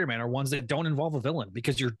of Spider-Man are ones that don't involve a villain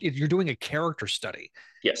because you're doing a character study.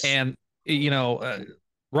 Yes. And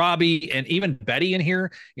Robbie and even Betty in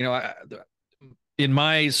here, in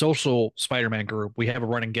my social Spider-Man group, we have a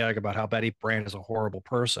running gag about how Betty Brand is a horrible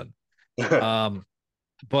person.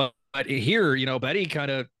 But here, Betty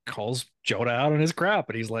kind of calls Jonah out on his crap,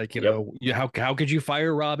 and he's like, how could you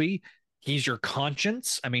fire Robbie? He's your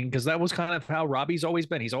conscience. I mean, because that was kind of how Robbie's always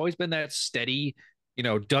been. He's always been that steady,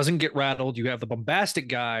 doesn't get rattled. You have the bombastic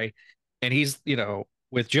guy, and he's,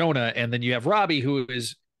 with Jonah, and then you have Robbie who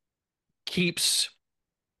keeps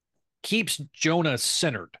Jonah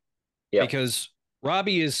centered. Yep. Because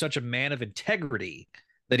Robbie is such a man of integrity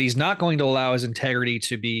that he's not going to allow his integrity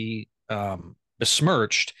to be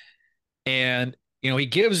besmirched. And, he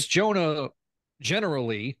gives Jonah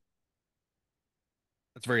generally,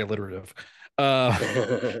 that's very alliterative,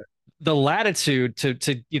 the latitude to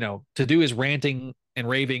do his ranting and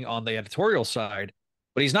raving on the editorial side,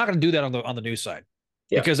 but he's not going to do that on the news side.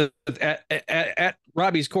 Yeah. Because at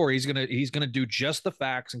Robbie's core, he's gonna do just the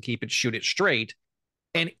facts and shoot it straight.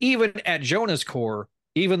 And even at Jonah's core,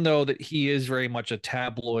 even though that he is very much a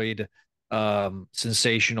tabloid,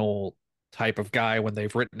 sensational type of guy when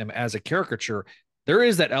they've written him as a caricature, there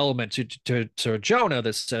is that element to Jonah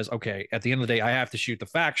that says, okay, at the end of the day, I have to shoot the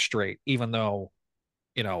facts straight, even though,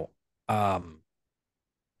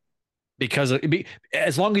 because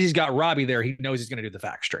as long as he's got Robbie there, he knows he's going to do the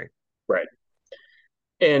facts straight. Right.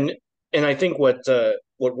 And I think what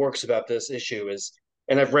works about this issue is,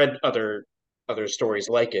 and I've read other stories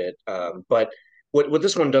like it, but what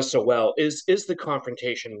this one does so well is the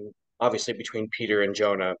confrontation, obviously, between Peter and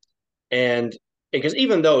Jonah, and because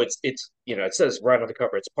even though it says right on the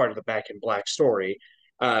cover it's part of the Back in Black story,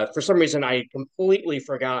 for some reason I completely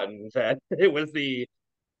forgotten that it was the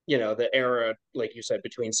era, like you said,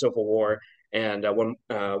 between Civil War and One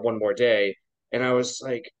More Day. And I was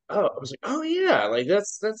like, oh yeah, like that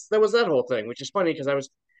was that whole thing, which is funny because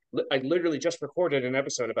I literally just recorded an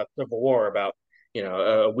episode about Civil War about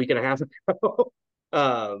a week and a half ago.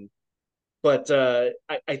 But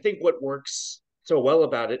I think what works so well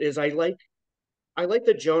about it is I like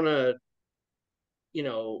that Jonah,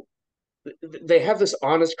 they have this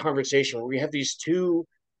honest conversation where we have these two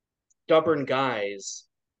stubborn guys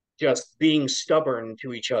just being stubborn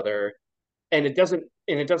to each other, and it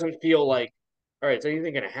doesn't feel like, all right, is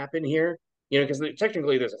anything going to happen here? Because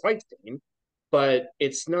technically there's a fight scene, but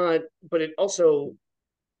it's not. But it also,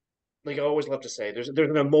 like I always love to say, there's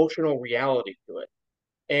an emotional reality to it,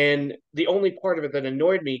 and the only part of it that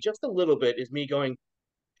annoyed me just a little bit is me going,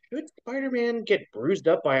 should Spider-Man get bruised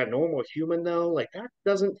up by a normal human though? Like that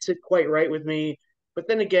doesn't sit quite right with me. But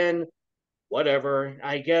then again, whatever.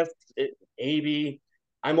 I guess maybe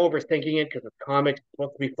I'm overthinking it because it's comics, it's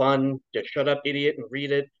supposed to be fun. Just shut up, idiot, and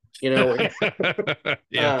read it. Yeah.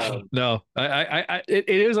 No, it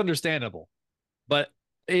is understandable, but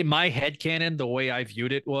in my headcanon, the way I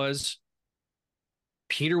viewed it was,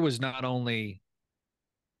 Peter was not only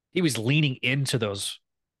he was leaning into those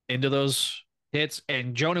hits,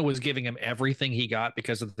 and Jonah was giving him everything he got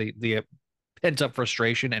because of the pent up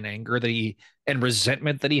frustration and anger and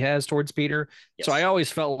resentment that he has towards Peter. Yes. So I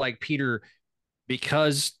always felt like Peter,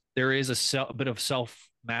 because there is a bit of self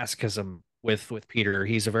masochism with Peter.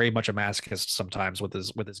 He's very much a masochist sometimes with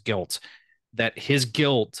his guilt. That his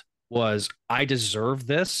guilt was, I deserve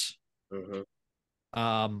this.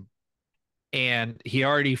 Mm-hmm. And he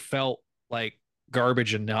already felt like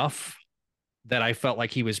garbage enough that I felt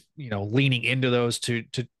like he was, leaning into those to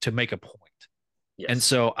make a point. Yes. And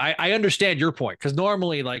so I understand your point, because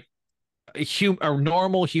normally, like, a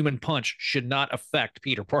normal human punch should not affect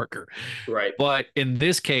Peter Parker. Right. But in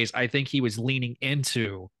this case, I think he was leaning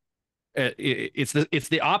into it's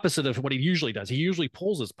the opposite of what he usually does. He usually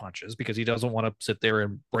pulls his punches because he doesn't want to sit there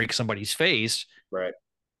and break somebody's face. Right.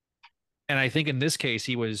 And I think in this case,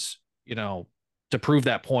 he was, to prove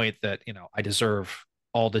that point that, I deserve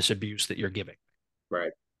all this abuse that you're giving.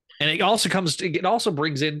 Right. And it also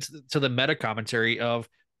brings into the meta commentary of,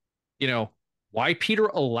 why Peter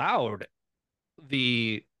allowed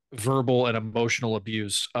the verbal and emotional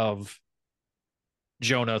abuse of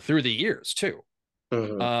Jonah through the years too.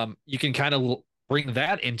 Mm-hmm. You can kind of bring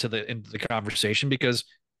that into the conversation, because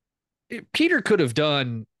Peter could have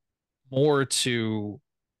done more to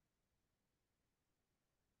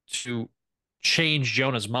change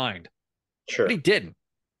Jonah's mind. Sure. But he didn't.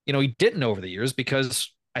 He didn't over the years,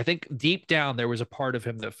 because I think deep down there was a part of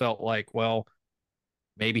him that felt like, well,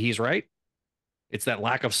 maybe he's right. It's that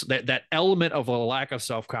lack of that element of a lack of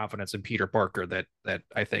self-confidence in Peter Parker that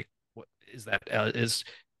I think is at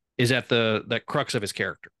the crux of his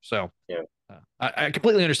character. So yeah, I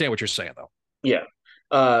completely understand what you're saying, though. Yeah,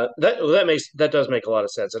 that does make a lot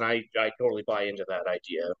of sense, and I totally buy into that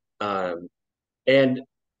idea.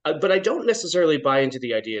 But I don't necessarily buy into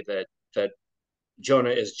the idea that Jonah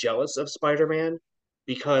is jealous of Spider-Man,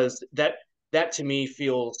 because that to me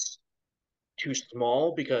feels too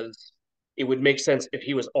small, because it would make sense if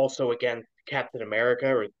he was also against Captain America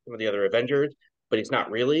or some of the other Avengers, but he's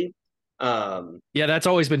not really. Yeah, that's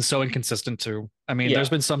always been so inconsistent too. I mean, Yeah. there's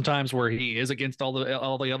been some times where he is against all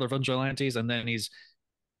the other vigilantes, and then he's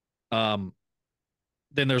then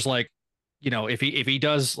there's like, if he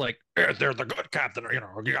does, like, they're the good captain,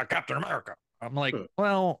 you got Captain America. I'm like,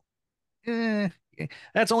 well,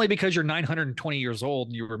 that's only because you're 920 years old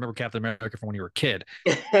and you remember Captain America from when you were a kid.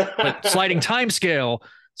 But sliding time scale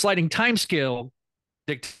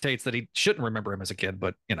dictates that he shouldn't remember him as a kid.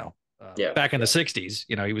 But back in the 60s,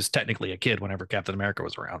 he was technically a kid whenever Captain America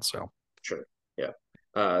was around. So Sure. Yeah.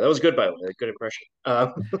 That was good, by the way. Good impression.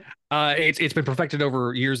 It's been perfected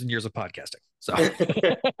over years and years of podcasting. So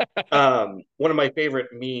one of my favorite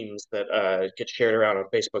memes that gets shared around on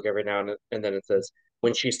Facebook every now and then, it says,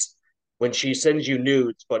 when she sends you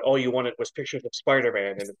nudes, but all you wanted was pictures of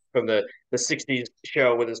Spider-Man, and from the 60s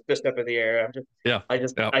show with his fist up in the air. I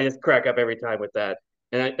just crack up every time with that.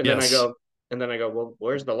 Then I go, well,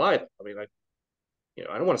 where's the lie? I mean, I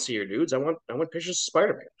don't want to see your nudes. I want pictures of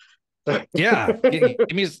Spider-Man. Yeah.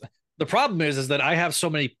 It means the problem is that I have so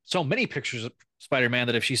many pictures of Spider-Man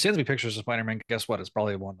that if she sends me pictures of Spider-Man, guess what? It's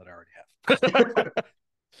probably one that I already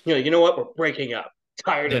have. You know what? We're breaking up.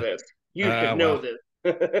 Tired of this. You should know this.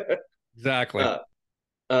 Exactly.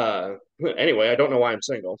 Anyway, I don't know why I'm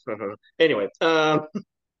single. Anyway,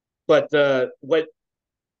 but what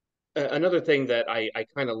another thing that I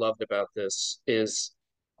kind of loved about this is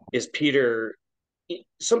Peter,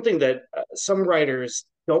 something that some writers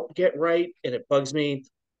don't get right, and it bugs me,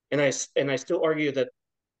 and I still argue that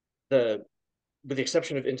with the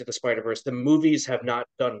exception of Into the Spider-Verse, the movies have not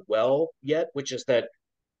done well yet, which is that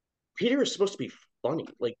Peter is supposed to be funny,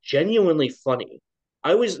 like genuinely funny.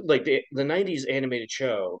 I always like the '90s animated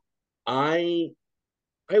show. I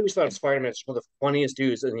always thought Spider-Man was one of the funniest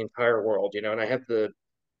dudes in the entire world, and I have the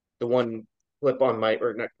one clip on my,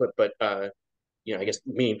 or not clip, but I guess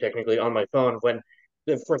meme technically, on my phone, when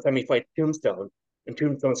the first time he fights Tombstone, and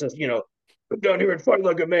Tombstone says, come down here and fight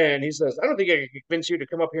like a man. He says, I don't think I can convince you to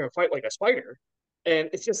come up here and fight like a spider. And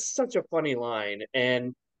it's just such a funny line.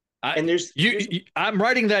 And I'm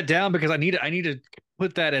writing that down because I need to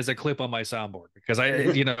put that as a clip on my soundboard, because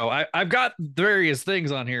I've got various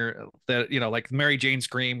things on here that, like Mary Jane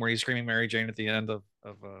scream, where he's screaming Mary Jane at the end of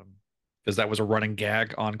because that was a running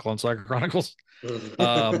gag on Clone Saga Chronicles.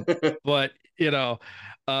 But yeah.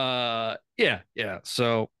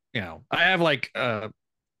 So, I have like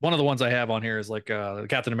one of the ones I have on here is like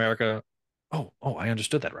Captain America. Oh, I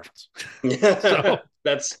understood that reference. So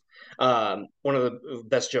that's one of the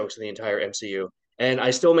best jokes in the entire MCU. And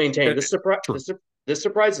I still maintain the this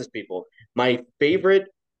surprises people. My favorite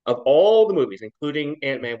of all the movies, including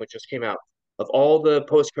Ant-Man, which just came out, of all the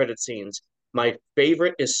post-credit scenes, my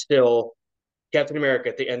favorite is still Captain America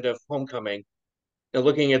at the end of Homecoming and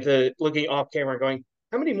looking off camera and going,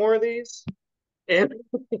 how many more of these? And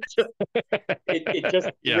it just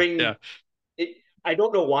Yeah, rings. yeah. It, I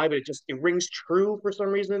don't know why, but it rings true for some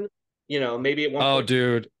reason. Maybe at one Oh, point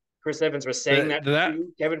dude. Chris Evans was saying that That to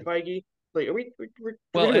Kevin Feige. Like, are we're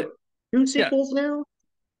well, doing two yeah, sequels now?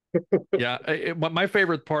 yeah. My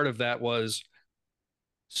favorite part of that was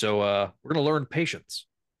so we're gonna learn patience.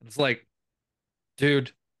 And it's like,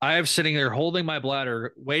 dude, I am sitting there holding my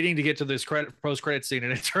bladder, waiting to get to this post credit scene,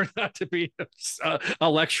 and it turned out to be a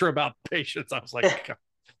lecture about patience. I was like,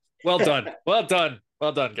 well done, well done,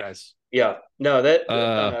 well done, guys. Yeah, no, that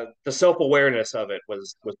Uh, the self-awareness of it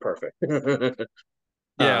was perfect.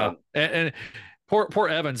 yeah, um, and poor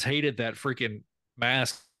Evans hated that freaking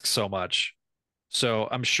mask so much. So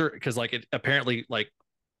I'm sure because like it apparently like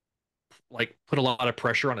put a lot of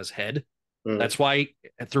pressure on his head. mm. That's why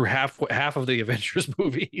through half of the Avengers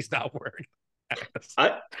movie, he's not wearing a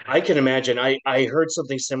mask. I can imagine. I heard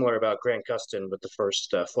something similar about Grant Gustin with the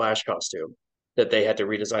first Flash costume that they had to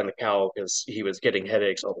redesign the cowl because he was getting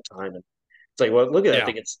headaches all the time. And it's like, well, look at that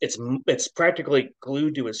Yeah, thing. It's practically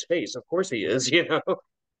glued to his face. Of course he is, you know.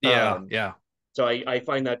 yeah, Um, yeah. so I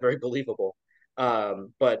find that very believable.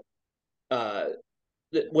 But uh,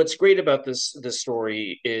 what's great about this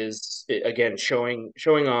story is again showing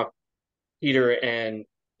off Peter and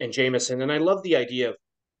Jameson, and I love the idea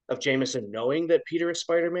of Jameson knowing that Peter is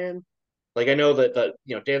Spider-Man. Like I know that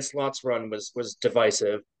Dan Slott's run was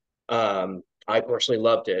divisive. I personally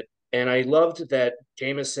loved it, and I loved that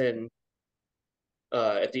Jameson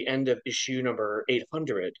at the end of issue number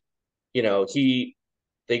 800,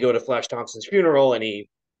 they go to Flash Thompson's funeral, and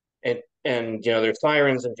there's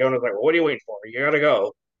sirens, and Jonah's like, well, "What are you waiting for? You gotta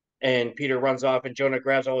go." And Peter runs off, and Jonah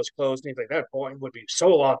grabs all his clothes, and he's like, "That boy would be so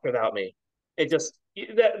lost without me." It just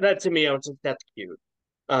that to me, I was like, that's cute.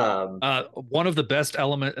 Um, One of the best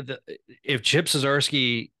if Chip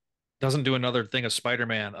Zdarsky doesn't do another thing of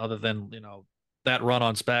Spider-Man other than that run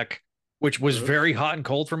on Spec, which was mhm. very hot and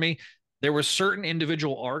cold for me. There were certain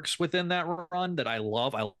individual arcs within that run that I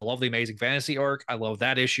love. I love the Amazing Fantasy arc. I love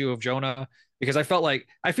that issue of Jonah because I feel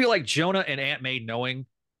like Jonah and Aunt May knowing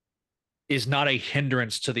is not a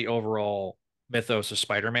hindrance to the overall mythos of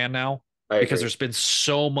Spider-Man now I because agree. there's been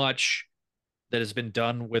so much that has been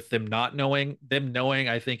done with them not knowing. Them knowing,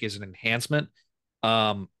 I think, is an enhancement.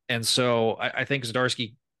 And so I think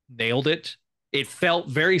Zdarsky nailed it. It felt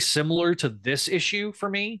very similar to this issue for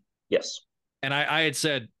me. Yes. And I had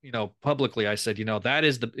said, publicly, I said,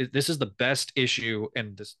 this is the best issue,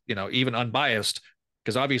 and this, even unbiased,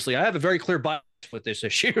 because obviously I have a very clear bias with this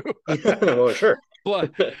issue. Well, sure.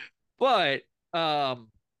 but but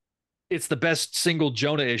it's the best single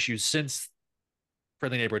Jonah issue since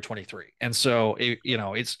Friendly Neighborhood 23. And so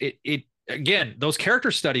it again, those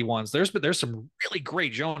character study ones, there's some really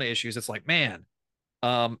great Jonah issues. It's like, man,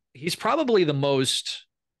 he's probably the most,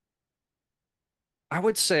 I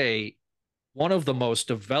would say, one of the most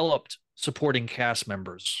developed supporting cast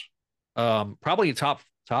members. Probably top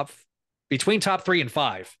between top 3 and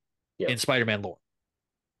 5 Yeah. in Spider-Man lore.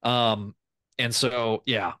 And so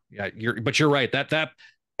yeah, you're right. That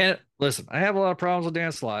and listen, I have a lot of problems with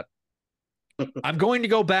Dan Slott. I'm going to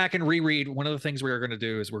go back and reread. One of the things we are going to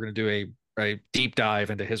do is we're going to do a deep dive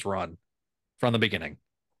into his run from the beginning.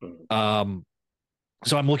 Mhm.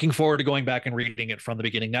 So I'm looking forward to going back and reading it from the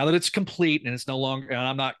beginning. Now that it's complete and it's no longer, and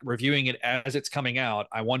I'm not reviewing it as it's coming out,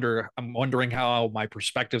 I'm wondering how my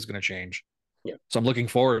perspective is going to change. Yeah. So I'm looking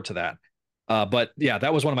forward to that. But yeah,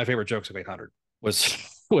 that was one of my favorite jokes of 800 was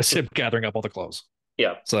was him gathering up all the clothes.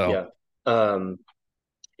 Yeah. So Yeah.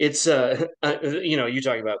 It's you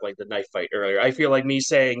talking about like the knife fight earlier. I feel like me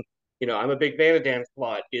saying, I'm a big fan of Dan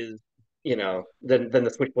Slott is, then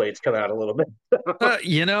the switchblades come out a little bit. uh,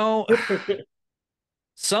 you know,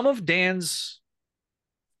 some of Dan's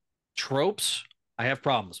tropes I have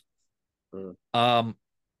problems. Mm.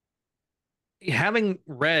 Having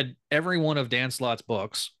read every one of Dan Slott's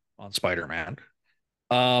books on Spider-Man,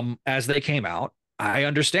 as they came out, I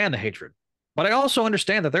understand the hatred, but I also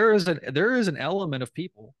understand that there is an element of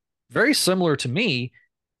people very similar to me.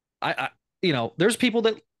 I there's people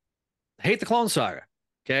that hate the Clone Saga.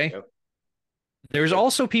 Okay. Yep. There's Yep.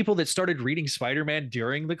 also people that started reading Spider-Man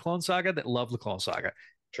during the Clone Saga that love the Clone Saga.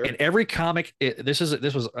 Sure. In every comic, this was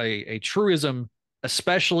a truism,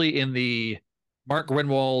 especially in the Mark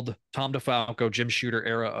Grunwald, Tom DeFalco, Jim Shooter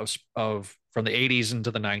era of from the 80s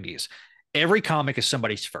into the 90s. Every comic is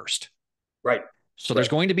somebody's first. Right. So there's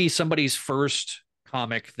going to be somebody's first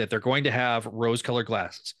comic that they're going to have rose-colored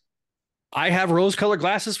glasses. I have rose-colored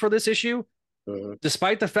glasses for this issue,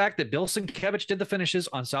 despite the fact that Bill Sienkiewicz did the finishes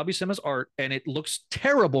on Sal Buscema's art, and it looks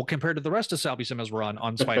terrible compared to the rest of Sal Buscema's run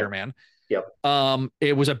on Spider-Man. Yep.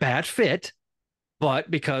 It was a bad fit, but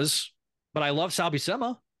I love Sal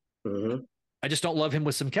Buscema. I just don't love him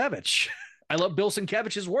with Sienkiewicz. I love Bill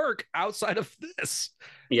Sienkiewicz's work outside of this.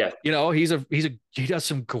 Yeah. You know, he does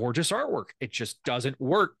some gorgeous artwork. It just doesn't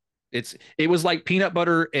work. It was like peanut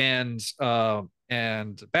butter and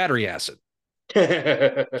battery acid.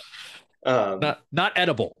 Not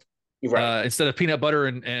edible. Right. Instead of peanut butter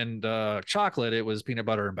and chocolate, it was peanut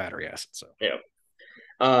butter and battery acid. So yeah.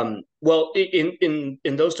 Well, in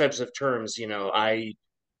those types of terms, you know,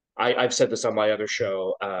 I've said this on my other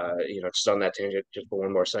show, you know, just on that tangent, just for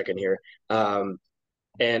one more second here. And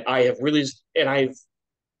I've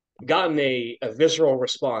gotten a visceral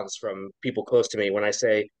response from people close to me when I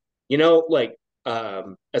say, you know, like,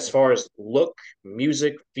 as far as look,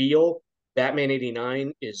 music, feel, Batman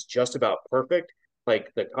 89 is just about perfect.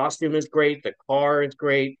 Like, the costume is great, the car is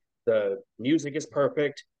great, the music is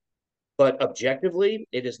perfect, but objectively,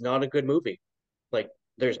 it is not a good movie. Like,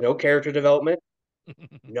 there's no character development.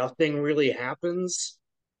 Nothing really happens.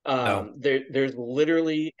 There's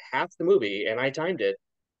literally half the movie, and I timed it.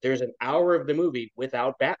 There's an hour of the movie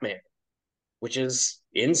without Batman, which is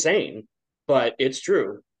insane, but it's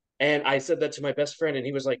true. And I said that to my best friend, and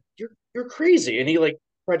he was like, "You're crazy," and he like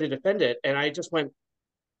tried to defend it, and I just went,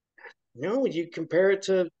 "No, you compare it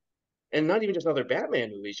to, and not even just other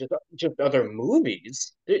Batman movies, just other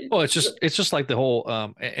movies." well, it's just like the whole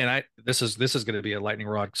and this is going to be a lightning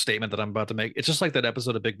rod statement that I'm about to make. It's just like that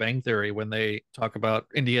episode of Big Bang Theory when they talk about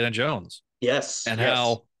Indiana Jones. Yes. And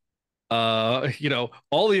how you know,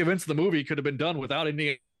 all the events of the movie could have been done without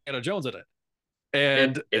Indiana Jones in it.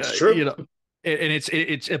 And it's true. You know, and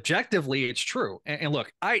it's objectively it's true. And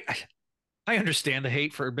look, I understand the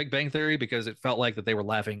hate for Big Bang Theory because it felt like that they were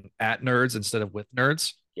laughing at nerds instead of with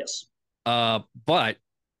nerds. Yes. But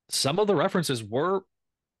some of the references were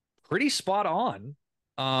pretty spot on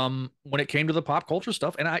when it came to the pop culture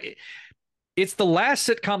stuff. And it's the last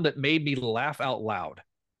sitcom that made me laugh out loud.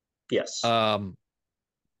 Yes.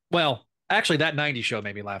 Well, actually that 90s show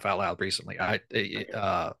made me laugh out loud recently.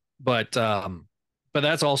 But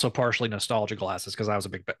that's also partially nostalgia glasses because I was a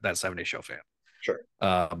big that 70s show fan. Sure.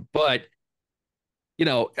 But you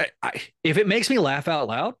know, if it makes me laugh out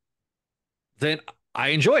loud, then I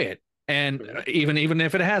enjoy it. And even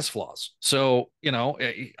if it has flaws. So, you know,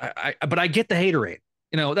 but I get the haterade.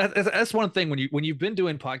 You know, that's one thing when you've been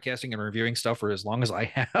doing podcasting and reviewing stuff for as long as I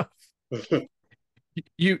have,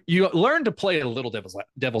 you learn to play a little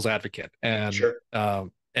devil's advocate and sure.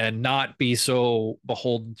 And not be so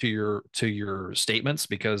beholden to your statements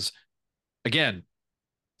because again,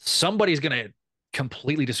 somebody's going to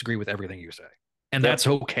completely disagree with everything you say. And that's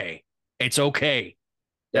okay. It's okay.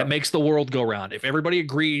 That makes the world go round. If everybody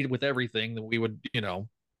agreed with everything, then we would, you know,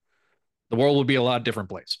 the world would be a lot different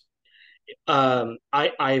place.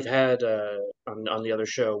 I've had on the other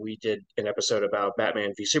show we did an episode about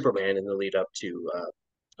Batman v Superman in the lead up to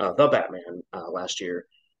the Batman last year,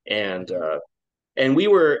 and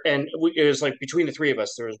it was like between the three of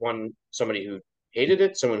us there was somebody who hated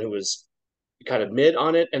it, someone who was kind of mid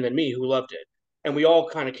on it, and then me who loved it, and we all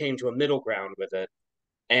kind of came to a middle ground with it.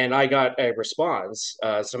 And I got a response.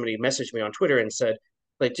 Somebody messaged me on Twitter and said,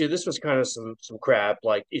 like, dude, this was kind of some crap.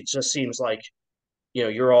 Like, it just seems like, you know,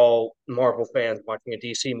 you're all Marvel fans watching a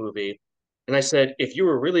DC movie. And I said, if you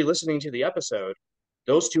were really listening to the episode,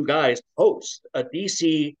 those two guys host a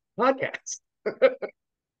DC podcast.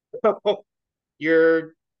 So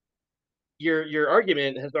your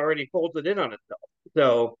argument has already folded in on itself.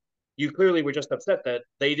 So you clearly were just upset that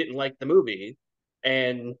they didn't like the movie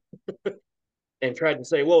and tried to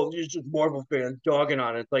say, well, you're just Marvel fans dogging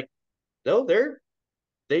on it. It's like, no,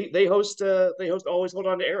 they host Always Hold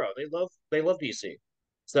On to Arrow. They love DC.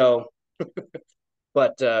 So,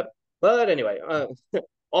 but anyway,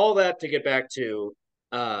 all that to get back to,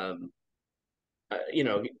 you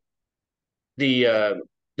know, the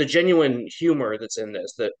genuine humor that's in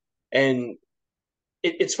this. And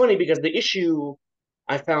it's funny because the issue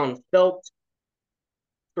I found felt,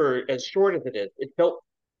 for as short as it felt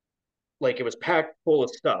like it was packed full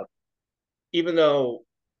of stuff, even though,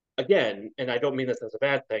 again, and I don't mean this as a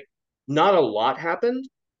bad thing, not a lot happened.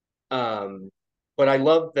 But I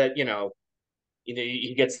love that, you know,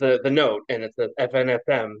 he gets the note and it's the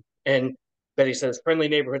FNFM, and Betty says, "Friendly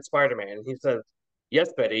Neighborhood Spider-Man." And he says,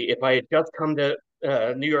 "Yes, Betty, if I had just come to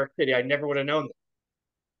New York City, I never would have known that."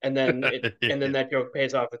 and then that joke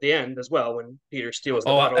pays off at the end as well when Peter steals the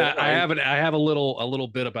Oh, bottle of I wine. have I have a little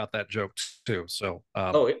bit about that joke too. So,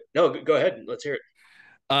 Oh no, go ahead. Let's hear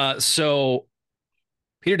it. So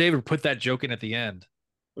Peter David put that joke in at the end,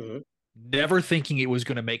 Hmm. never thinking it was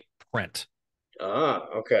going to make print, Ah,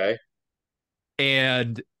 okay.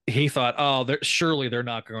 and he thought, oh, surely they're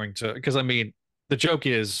not going to, because I mean, the joke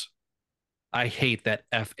is, I hate that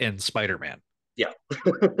FN Spider-Man, Yeah.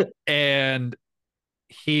 and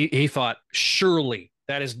he thought surely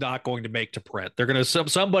that is not going to make to print. They're gonna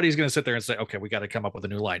somebody's gonna sit there and say, okay, we got to come up with a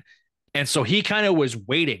new line, and so he kind of was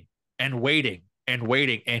waiting and waiting and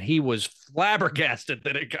waiting, and he was flabbergasted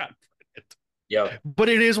that it got printed. Yeah. But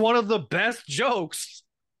it is one of the best jokes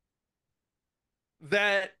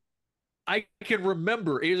that I can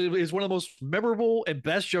remember. It is one of the most memorable and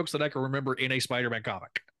best jokes that I can remember in a Spider-Man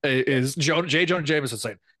comic. Is J. Jonah Jameson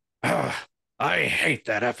saying, I hate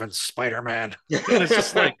that effing Spider-Man. And it's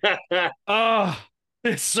just like, oh,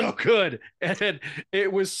 it's so good. And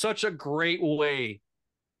it was such a great way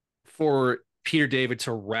for Peter David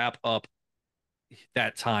to wrap up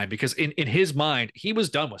that time, because in his mind, he was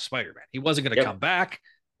done with Spider-Man. He wasn't going to come back.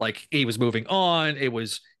 Like, he was moving on. It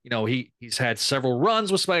was, he's had several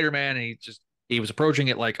runs with Spider-Man, and he was approaching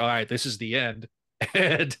it like, all right, this is the end.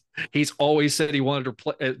 And he's always said he wanted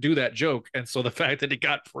to do that joke. And so the fact that it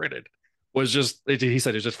got printed was just, he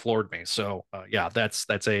said, it just floored me. So yeah, that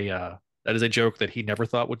is a joke that he never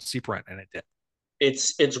thought would see print, and it did.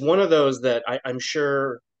 It's one of those that I'm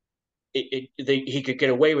sure he could get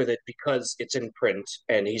away with it because it's in print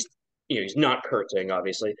and he's not cursing,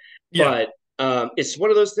 obviously. Yeah. But it's one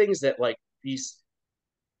of those things that, like, these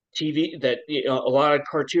TV that a lot of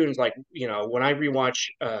cartoons, like, when I rewatch,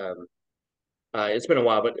 it's been a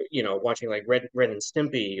while, but watching like Ren and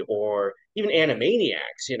Stimpy or even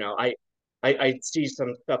Animaniacs, I see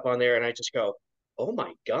some stuff on there and I just go, oh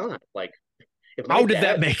my God, like, if my How did that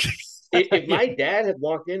dad make if my dad had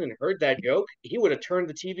walked in and heard that joke, he would have turned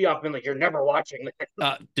the TV off and been like, "You're never watching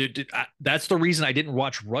that." Dude, that's the reason I didn't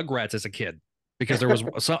watch Rugrats as a kid, because there was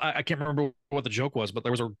I can't remember what the joke was, but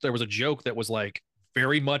there was a joke that was like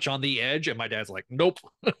very much on the edge, and my dad's like, "Nope."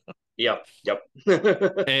 Yep.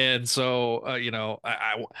 And so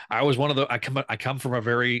I was one of the I come from a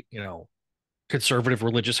very conservative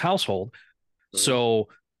religious household, so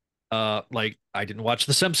like, I didn't watch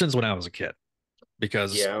The Simpsons when I was a kid,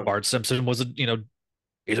 because Bart Simpson was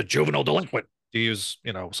he's a juvenile delinquent, to use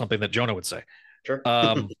something that Jonah would say. Sure.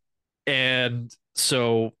 And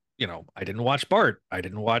so I didn't watch Bart. I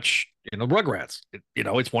didn't watch Rugrats.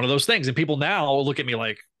 It's one of those things, and people now look at me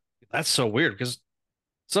like, that's so weird, because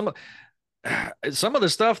some of the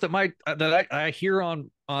stuff that I hear on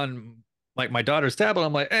like my daughter's tablet,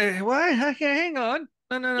 I'm like, hey, what? Hang on,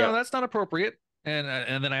 no, that's not appropriate.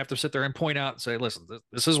 And then I have to sit there and point out and say, listen,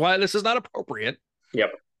 this is why this is not appropriate.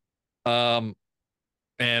 Yep.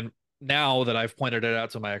 And now that I've pointed it out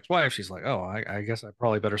to my ex-wife, she's like, oh, I guess I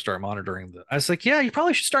probably better start monitoring I was like, yeah, you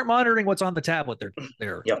probably should start monitoring what's on the tablet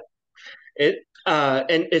there. Yep. And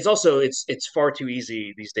it's also it's far too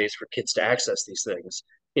easy these days for kids to access these things,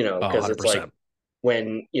 because it's like,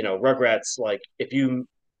 when Rugrats, like, if you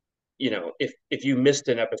missed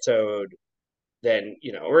an episode, then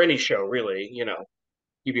or any show really,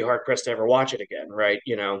 you'd be hard pressed to ever watch it again, right?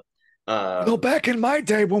 Back in my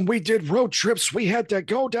day when we did road trips, we had to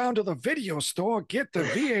go down to the video store, get the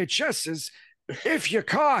VHSs. If your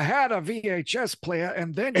car had a VHS player,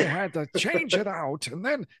 and then you had to change it out and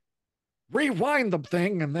then rewind the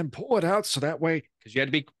thing and then pull it out, so that way, because you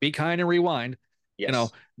had to be kind and rewind.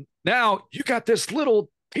 Yes. Now you got this little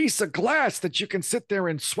piece of glass that you can sit there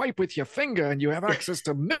and swipe with your finger, and you have access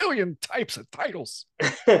to a million types of titles.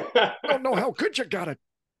 I don't know how good you got it.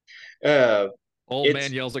 Old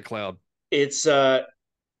man yells at cloud. It's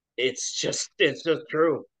just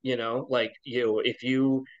true. Like, if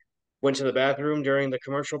you went to the bathroom during the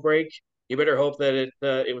commercial break, you better hope that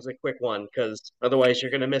it was a quick one, because otherwise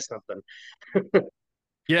you're gonna miss something.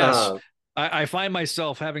 Yes. I find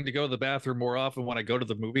myself having to go to the bathroom more often when I go to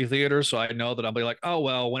the movie theater, so I know that I'll be like, oh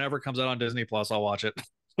well, whenever it comes out on Disney Plus, I'll watch it.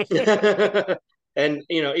 And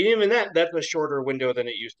even that's a shorter window than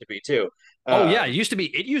it used to be too. Oh yeah, it used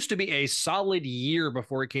to be a solid year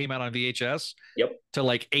before it came out on VHS. Yep. To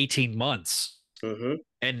like 18 months. Mm-hmm.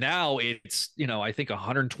 And now it's I think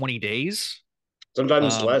 120 days.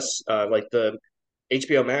 Sometimes less. Like the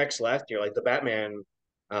HBO Max last year, like the Batman.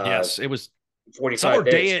 Yes, it was 45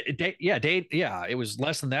 days. It was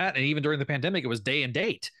less than that, and even during the pandemic, it was day and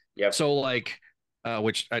date. Yeah. So like,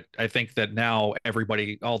 which I think that now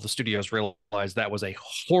all the studios realize that was a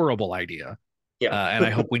horrible idea. Yeah. And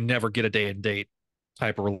I hope we never get a day and date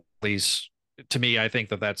type of release to me, I think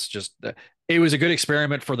that that's just it was a good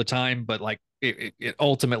experiment for the time, but like it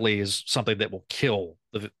ultimately is something that will kill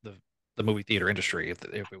the movie theater industry if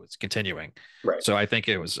it was continuing. Right. So I think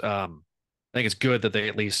it was I think it's good that they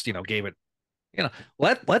at least gave it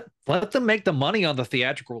let them make the money on the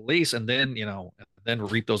theatrical release and then then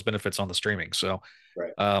reap those benefits on the streaming. So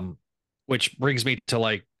right. Which brings me to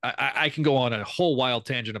like I can go on a whole wild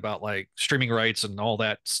tangent about like streaming rights and all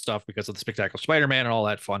that stuff because of the Spectacular Spider-Man and all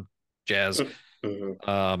that fun jazz.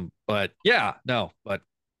 Mm-hmm. But yeah, no,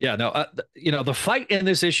 the fight in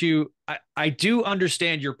this issue, I do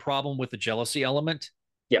understand your problem with the jealousy element.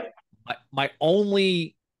 Yeah. My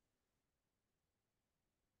only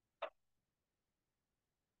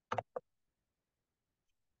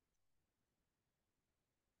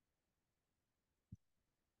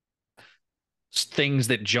things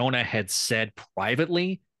that Jonah had said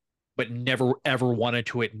privately, but never ever wanted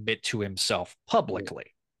to admit to himself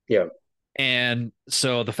publicly. Yeah. And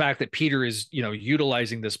so the fact that Peter is,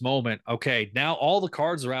 utilizing this moment, okay, now all the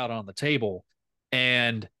cards are out on the table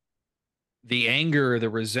and the anger, the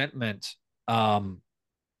resentment,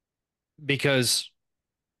 because,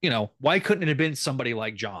 why couldn't it have been somebody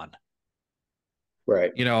like John?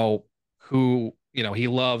 Right. Who, he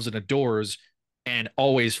loves and adores and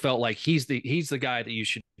always felt like he's the guy that you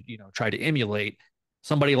should, try to emulate.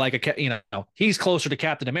 Somebody like he's closer to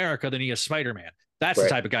Captain America than he is Spider-Man. That's right. The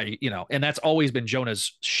type of guy, and that's always been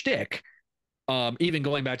Jonah's shtick. Even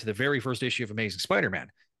going back to the very first issue of Amazing Spider-Man,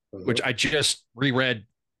 mm-hmm. which I just reread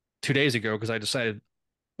 2 days ago because I decided,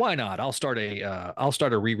 why not? I'll start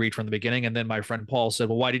a reread from the beginning. And then my friend Paul said,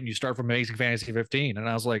 well, why didn't you start from Amazing Fantasy 15? And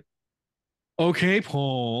I was like, okay,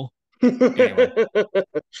 Paul. Anyway,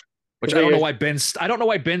 which I don't know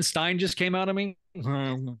why Ben Stein just came out of me.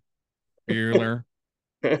 Bueller.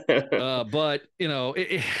 But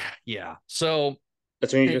yeah. So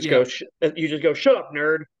that's when you just go, shut up,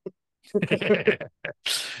 nerd.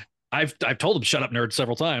 I've told him shut up, nerd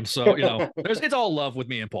several times. So it's all love with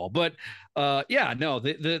me and Paul. But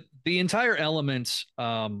the entire element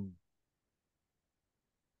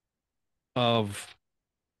of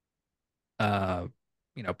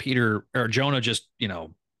Peter or Jonah just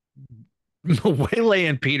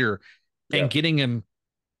waylaying Peter and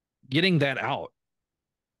getting that out.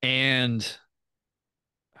 And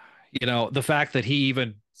the fact that he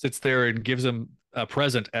even sits there and gives him a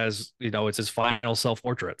present as it's his final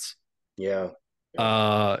self-portraits. Yeah.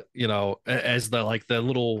 As the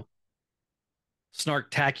little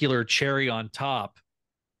snarktacular cherry on top.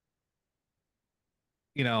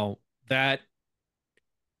 That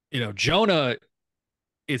Jonah,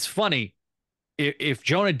 it's funny if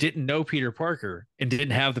Jonah didn't know Peter Parker and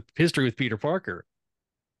didn't have the history with Peter Parker,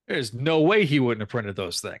 there's no way he wouldn't have printed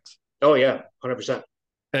those things. Oh yeah, 100%.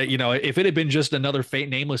 If it had been just another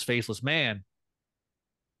nameless, faceless man,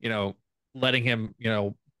 letting him,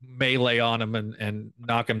 melee on him and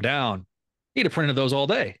knock him down, he'd have printed those all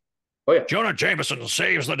day. Oh yeah, Jonah Jameson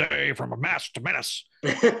saves the day from a mass to menace.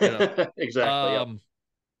 Exactly.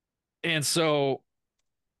 And so,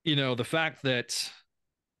 the fact that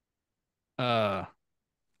the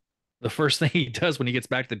first thing he does when he gets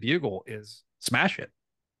back to the Bugle is smash it.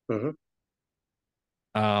 Mm-hmm.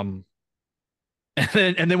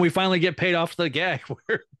 And then we finally get paid off to the gag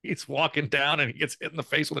where he's walking down and he gets hit in the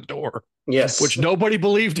face with a door. Yes, which nobody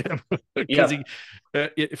believed him because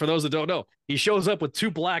for those that don't know, he shows up with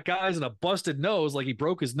 2 black eyes and a busted nose, like he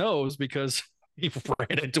broke his nose because he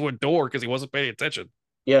ran into a door because he wasn't paying attention.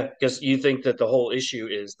 Yeah, because you think that the whole issue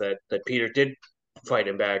is that Peter did fight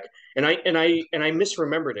him back, and I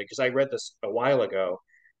misremembered it because I read this a while ago.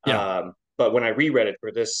 Yeah. But when I reread it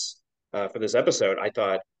for this episode, I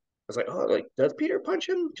was like, oh, like, does Peter punch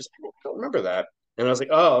him? Because I don't remember that. And I was like,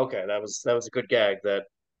 oh, okay, that was a good gag. That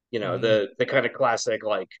the kind of classic,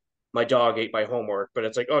 like, my dog ate my homework, but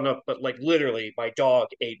it's like, oh no, but like literally my dog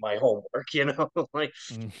ate my homework, like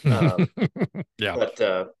yeah. But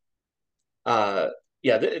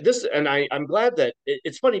this, and I'm glad that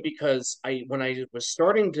it's funny because when I was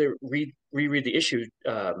starting to reread the issue,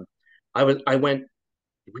 I went,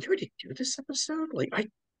 did we already do this episode? Like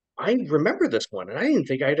I remember this one, and I didn't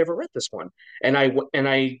think I had ever read this one. And I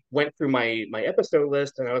went through my episode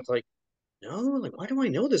list, and I was like, no, like, why do I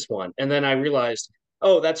know this one? And then I realized,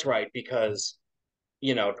 oh, that's right, because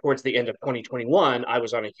towards the end of 2021, I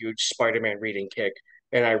was on a huge Spider-Man reading kick,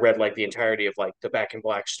 and I read like the entirety of like the Back in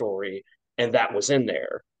Black story, and that was in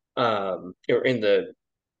there, or in the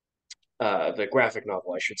graphic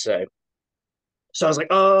novel, I should say. So I was like,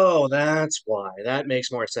 oh, that's why. That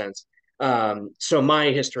makes more sense. So my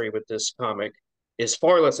history with this comic is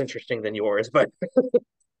far less interesting than yours, but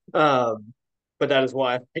but that is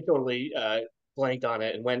why I totally blanked on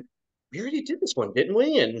it and went, we already did this one, didn't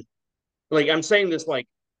we? And like I'm saying this like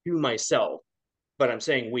to myself, but I'm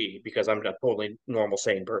saying we because I'm a totally normal,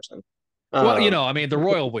 sane person. Well, I mean, the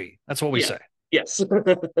royal we. That's what we yeah, say. yes.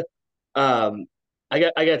 um, I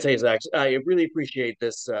gotta tell you, Zach, I really appreciate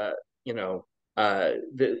this. You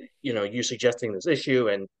suggesting this issue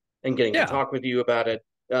and getting to Yeah. talk with you about it.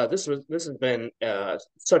 This has been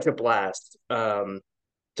such a blast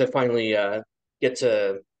to finally get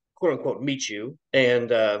to quote unquote meet you and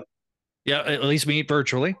Yeah, at least meet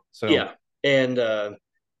virtually. So yeah, and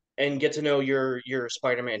get to know your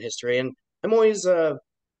Spider-Man history. And I'm always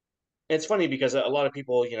it's funny because a lot of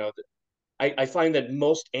people, I find that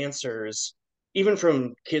most answers, even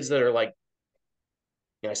from kids that are like,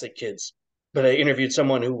 I say kids, but I interviewed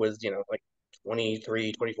someone who was, like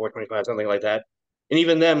 23, 24, 25, something like that. And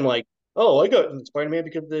even them like, oh, I got Spider-Man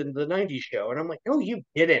because of the 90s show. And I'm like, no, you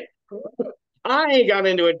didn't. I got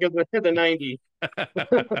into it because of the 90s.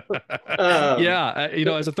 yeah,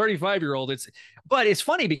 as a 35-year-old, but it's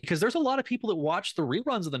funny because there's a lot of people that watch the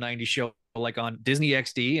reruns of the 90s show, like on Disney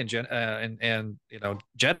XD and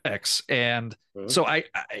Jetix. And so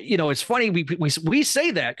it's funny. We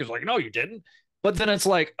say that because like, no, you didn't. But then it's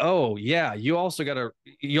like, oh yeah, you also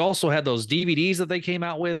had those DVDs that they came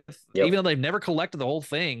out with, even though they've never collected the whole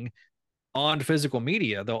thing on physical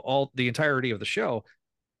media, the entirety of the show,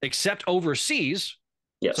 except overseas.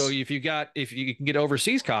 Yes. So if you can get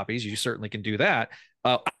overseas copies, you certainly can do that.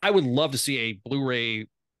 I would love to see a Blu-ray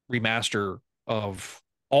remaster of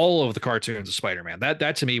all of the cartoons of Spider-Man.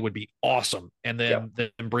 That to me would be awesome. And then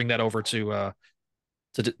bring that over to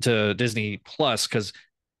Disney Plus, because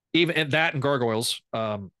even that and Gargoyles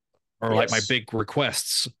are like my big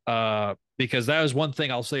requests. Because that was one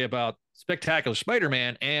thing I'll say about Spectacular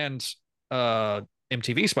Spider-Man and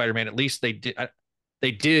MTV Spider-Man. At least they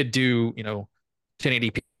did do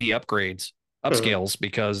 1080p upscales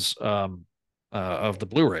because of the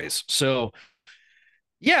Blu-rays. So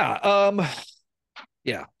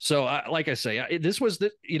so like I say, this was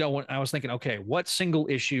when I was thinking, okay, what single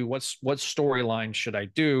issue, what storyline should I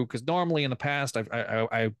do? Because normally in the past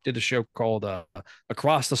I did a show called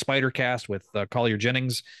Across the Spider-Cast with Collier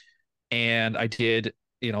Jennings, and I did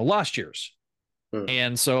Lost Years.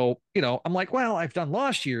 And so, I'm like, well, I've done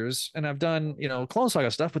Lost Years and I've done, Clone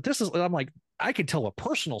Saga stuff, but I'm like, I could tell a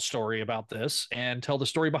personal story about this and tell the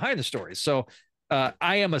story behind the story. So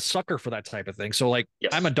I am a sucker for that type of thing. So like,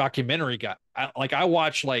 I'm a documentary guy. I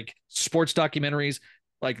watch like sports documentaries,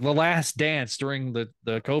 like The Last Dance during the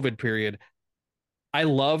COVID period. I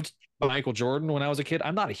loved Michael Jordan when I was a kid.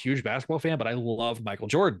 I'm not a huge basketball fan, but I loved Michael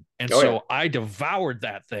Jordan. And I devoured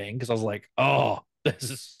that thing because I was like, oh,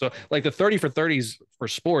 this is so, like the 30 for 30s for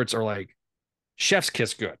sports are like chef's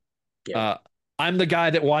kiss good. Yeah. I'm the guy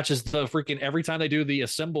that watches the freaking every time they do the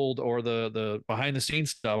assembled or the behind the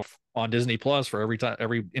scenes stuff on Disney Plus for every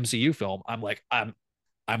MCU film. I'm like, I'm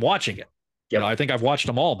watching it. Yep. I think I've watched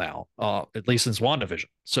them all now, at least since WandaVision.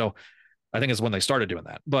 So I think it's when they started doing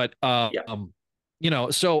that. But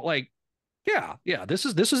so like, this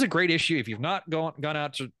is a great issue. If you've not gone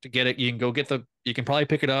out to get it, you can go you can probably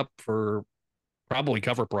pick it up for probably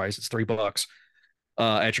cover price. It's $3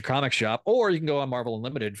 at your comic shop, or you can go on Marvel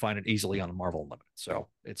Unlimited, find it easily on Marvel Unlimited. So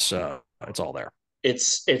it's all there.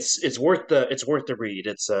 It's worth the read.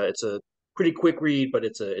 It's a pretty quick read, but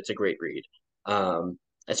it's a great read. And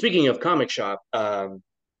speaking of comic shop,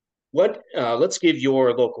 let's give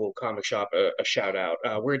your local comic shop a shout out.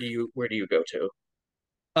 Where do you go to?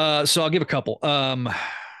 So I'll give a couple.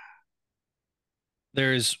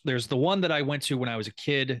 There's the one that I went to when I was a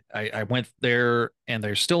kid. I went there, and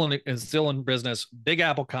they're still in business. Big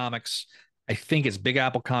Apple Comics. I think it's Big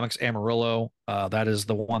Apple Comics Amarillo. That is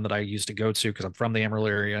the one that I used to go to because I'm from the Amarillo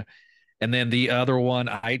area. And then the other one,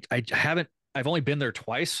 I've only been there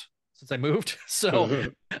twice since I moved,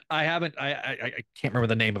 so I haven't. I can't remember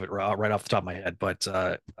the name of it right off the top of my head, but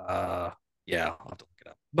I'll have to look it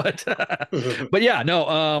up. But yeah,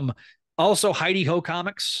 no. Also Heidi Ho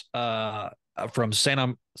Comics. From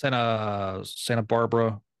Santa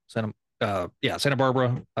Barbara,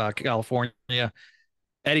 California.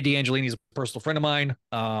 Eddie D'Angelini is a personal friend of mine.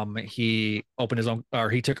 He opened his own,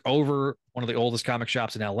 or he took over one of the oldest comic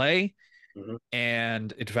shops in LA.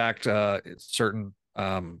 And in fact, certain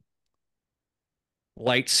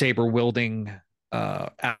lightsaber wielding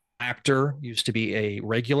actor used to be a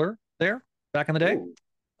regular there back in the day.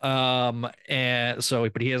 And so,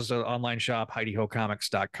 but he has an online shop,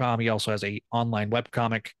 HeidiHoComics.com. He also has a online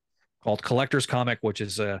webcomic called Collector's Comic, which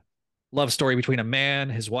is a love story between a man,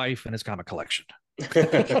 his wife, and his comic collection.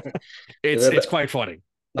 It's quite funny.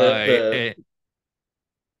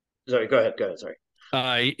 Sorry, go ahead. Go ahead. Sorry.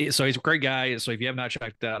 So he's a great guy. So if you have not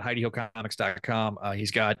checked out HeidiHoComics.com,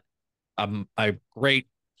 he's got a great,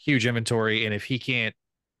 huge inventory. And if he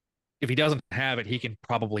doesn't have it, he can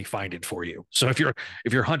probably find it for you. So if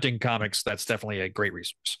you're hunting comics, that's definitely a great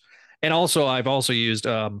resource. And also, I've also used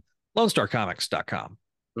LoneStarComics.com.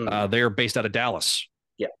 They're based out of Dallas.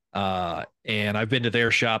 Yeah. And I've been to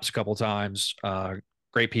their shops a couple of times.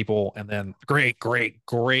 Great people, and then great.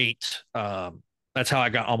 That's how I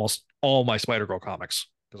got almost all my Spider-Girl comics,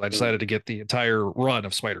 because I decided to get the entire run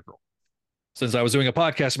of Spider-Girl. Since I was doing a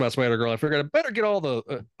podcast about Spider-Girl, I figured I better get all the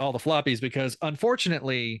floppies, because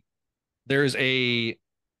unfortunately, there's a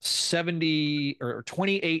 70 or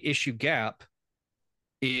 28 issue gap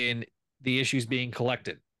in the issues being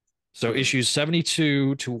collected. So issues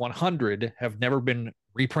 72 to 100 have never been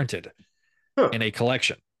reprinted in a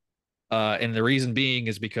collection. And the reason being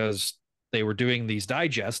is because they were doing these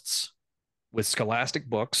digests with Scholastic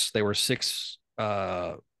books. They were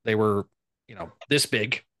this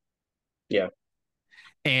big. Yeah.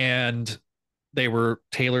 And they were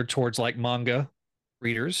tailored towards like manga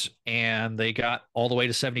readers, and they got all the way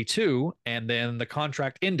to 72, and then the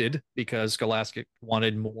contract ended because Scholastic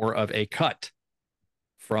wanted more of a cut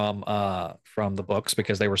from the books,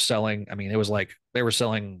 because they were selling, I mean, it was like they were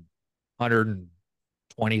selling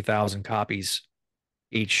 120,000 copies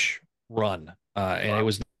each run. And it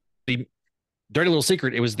was the dirty little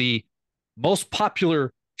secret. It was the most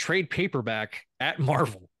popular trade paperback at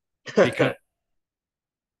Marvel, because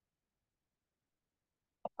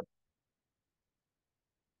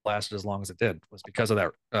lasted as long as it did was because of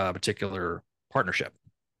that particular partnership.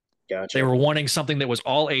 Gotcha. They were wanting something that was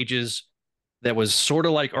all ages, that was sort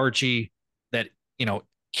of like Archie, that,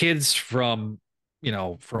 kids from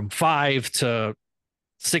 5 to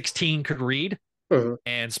 16 could read.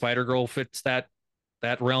 And Spider-Girl fits that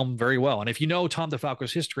realm very well. And if you know Tom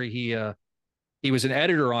DeFalco's history, he was an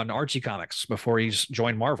editor on Archie Comics before he's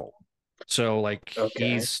joined Marvel. So like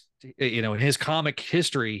he's, in his comic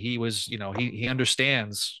history, he was, he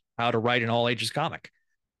understands how to write an all ages comic.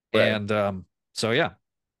 Right. And so, yeah,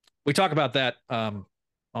 we talk about that on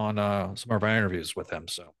some of our interviews with him.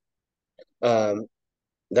 So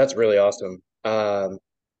that's really awesome.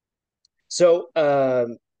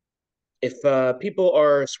 If people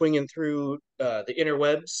are swinging through the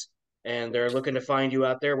interwebs and they're looking to find you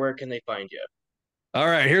out there, where can they find you? All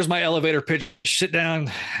right, here's my elevator pitch. Sit down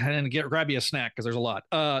and grab you a snack, because there's a lot.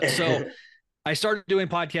 So I started doing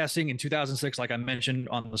podcasting in 2006, like I mentioned,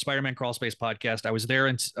 on the Spider-Man Crawl Space podcast. I was there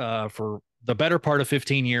for the better part of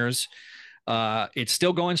 15 years. It's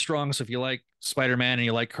still going strong. So if you like Spider-Man and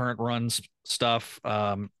you like current runs stuff,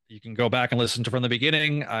 you can go back and listen to from the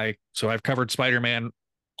beginning. I've covered Spider-Man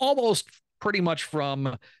almost pretty much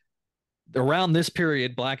from around this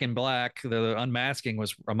period. Black and Black, the unmasking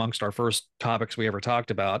was amongst our first topics we ever talked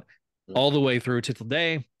about, all the way through to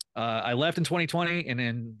today. I left in 2020, and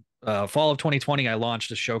in fall of 2020, I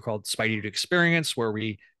launched a show called Spidey Dude Experience, where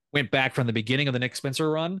we went back from the beginning of the Nick Spencer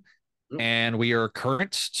run, and we are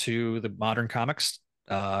current to the modern comics.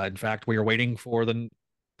 In fact, we are waiting for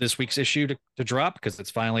this week's issue to drop, because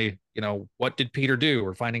it's finally, what did Peter do?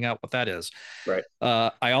 We're finding out what that is. Right.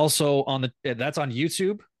 I also that's on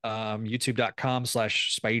YouTube,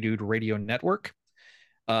 youtube.com/Spidey Dude Radio Network.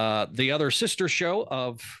 The other sister show,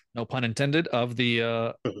 of no pun intended, of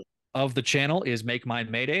the channel is Make Mine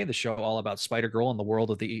Mayday, the show all about Spider-Girl in the world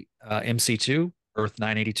of the MC2, Earth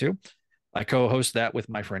 982. I co-host that with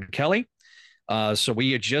my friend Kelly. So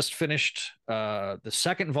we had just finished the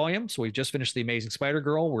second volume. So we've just finished The Amazing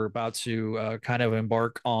Spider-Girl. We're about to kind of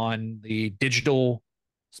embark on the digital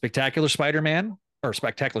Spectacular Spider-Man, or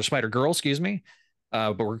Spectacular Spider-Girl, excuse me.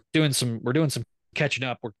 But we're doing some catching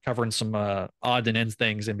up. We're covering some odd and ends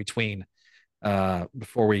things in between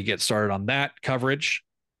before we get started on that coverage.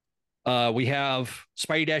 We have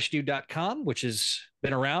Spidey-Dude.com, which has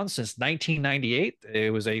been around since 1998.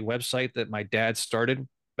 It was a website that my dad started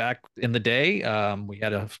back in the day. We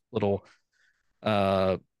had a little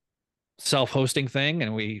self-hosting thing,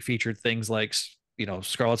 and we featured things like,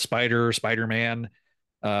 Scarlet Spider, Spider-Man.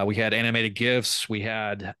 We had animated GIFs. We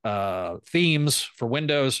had themes for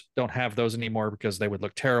Windows. Don't have those anymore because they would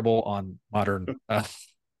look terrible on modern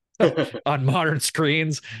on modern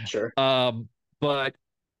screens. Sure. But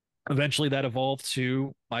eventually that evolved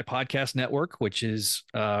to my podcast network, which is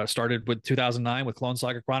started with 2009 with Clone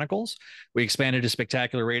Saga Chronicles. We expanded to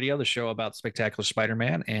Spectacular Radio, the show about Spectacular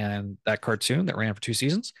Spider-Man and that cartoon that ran for 2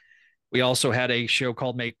 seasons. We also had a show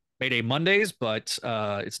called Mayday Mondays, but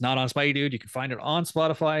it's not on Spidey Dude. You can find it on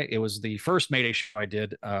Spotify. It was the first Mayday show I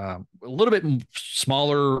did. A little bit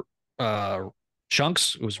smaller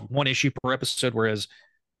chunks. It was 1 issue per episode, whereas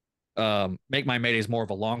Make My Mayday is more of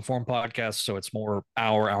a long form podcast, so it's more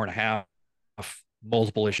hour and a half,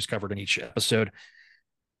 multiple issues covered in each episode.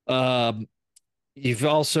 You've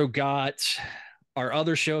also got our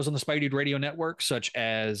other shows on the Spidey Dude Radio Network, such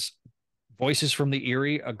as Voices from the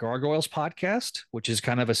Eerie, a Gargoyles podcast, which is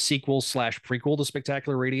kind of a sequel / prequel to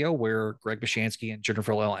Spectacular Radio, where Greg Bashansky and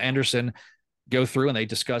Jennifer L. Anderson go through and they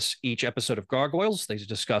discuss each episode of Gargoyles. They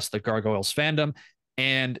discuss the Gargoyles fandom.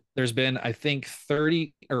 And there's been, I think,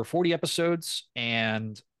 30 or 40 episodes,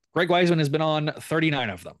 and Greg Weisman has been on 39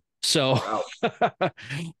 of them. So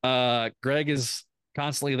Greg is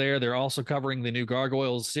constantly there. They're also covering the new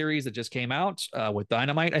Gargoyles series that just came out with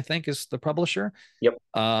Dynamite, I think, is the publisher. Yep.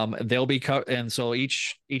 They'll be and so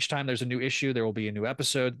each time there's a new issue, there will be a new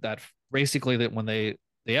episode. That basically that when the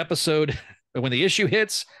issue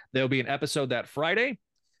hits, there'll be an episode that Friday.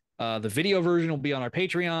 The video version will be on our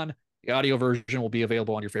Patreon. The audio version will be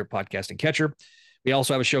available on your favorite podcasting catcher. We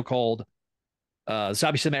also have a show called Sal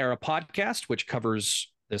Buscema Era Podcast, which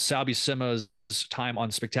covers the Sal Buscema's time on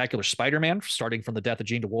Spectacular Spider-Man, starting from the death of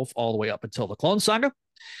Jean DeWolf all the way up until the Clone Saga.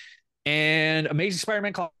 And Amazing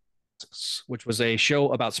Spider-Man Classics, which was a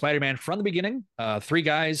show about Spider-Man from the beginning. 3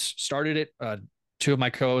 guys started it. 2 of my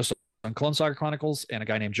co-hosts on Clone Saga Chronicles and a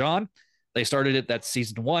guy named John. They started it. That's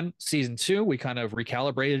season 1. Season 2, we kind of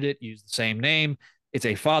recalibrated it, used the same name. It's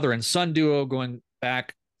a father and son duo going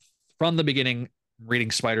back from the beginning, reading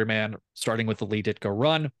Spider-Man, starting with the Lee Ditko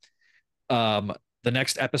run. The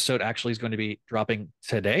next episode actually is going to be dropping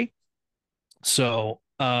today. So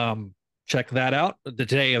check that out. The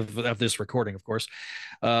day of this recording, of course.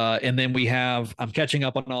 And then I'm catching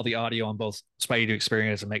up on all the audio on both Spidey Dude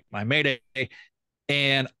Experience and Make My Mayday.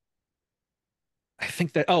 And I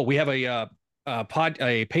think that, we have a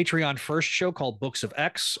Patreon first show called Books of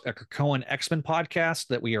X, a Krakoan X-Men podcast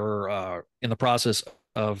that we are in the process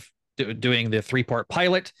of doing the 3-part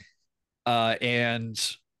pilot. And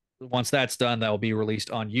once that's done, that will be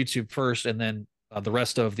released on YouTube first, and then the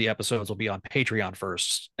rest of the episodes will be on Patreon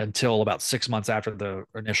first until about 6 months after the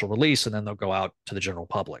initial release, and then they'll go out to the general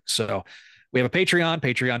public. So we have a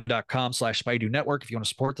patreon.com/Spidey Network if you want to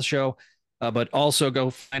support the show, but also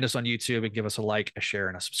go find us on YouTube and give us a like, a share,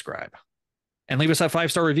 and a subscribe. And leave us a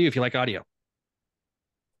 5-star review if you like audio.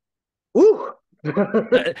 Woo!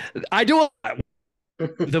 I do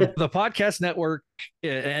the podcast network,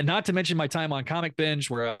 and not to mention my time on Comic Binge,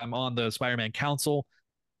 where I'm on the Spider-Man Council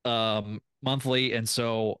monthly, and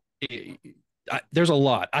so there's a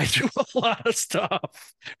lot. I do a lot of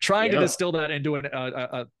stuff. Trying to distill that into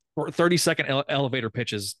a 30-second elevator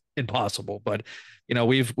pitch is impossible, but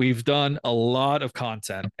we've done a lot of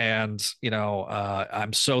content, and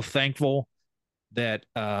I'm so thankful that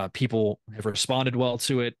people have responded well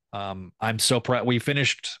to it. I'm so proud. We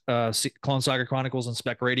finished Clone Saga Chronicles and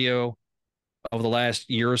Spec Radio over the last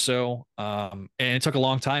year or so, and it took a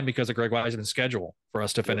long time because of Greg Weisman's schedule for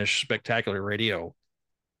us to finish Spectacular Radio.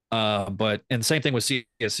 And same thing with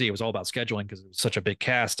CSC. It was all about scheduling because it was such a big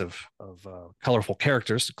cast of colorful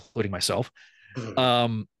characters, including myself.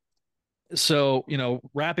 So,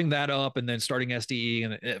 wrapping that up and then starting SDE,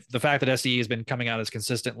 and the fact that SDE has been coming out as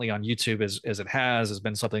consistently on YouTube as it has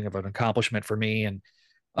been something of an accomplishment for me. And,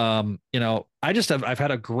 I've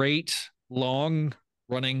had a great long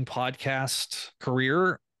running podcast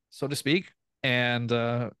career, so to speak, and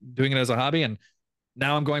doing it as a hobby. And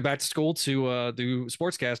now I'm going back to school to do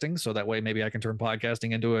sportscasting. So that way, maybe I can turn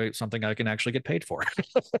podcasting into something I can actually get paid for.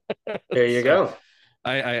 There you go.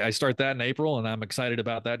 I start that in April, and I'm excited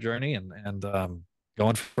about that journey and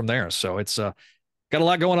going from there. So it's got a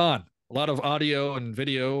lot going on, a lot of audio and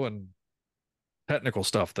video and technical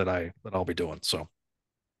stuff that I'll be doing. So,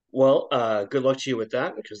 well, good luck to you with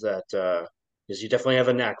that, because you definitely have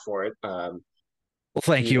a knack for it. Well,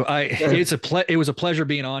 thank you. It was a pleasure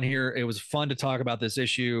being on here. It was fun to talk about this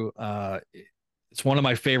issue. It's one of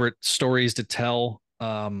my favorite stories to tell.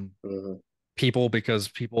 People, because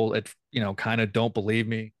people kind of don't believe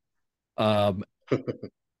me. I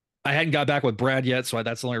hadn't got back with Brad yet, so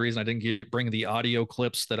that's the only reason I didn't bring the audio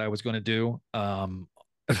clips that I was going to do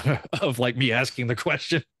of like me asking the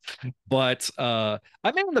question. But I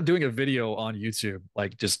may end up doing a video on YouTube,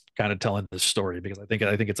 like just kind of telling this story, because I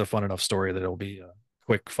think it's a fun enough story that it'll be a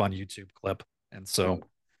quick, fun YouTube clip. And so,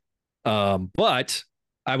 but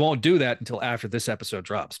I won't do that until after this episode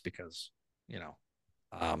drops, because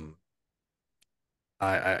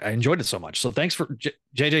I enjoyed it so much. So thanks for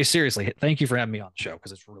JJ. Seriously, thank you for having me on the show,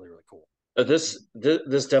 because it's really, really cool. This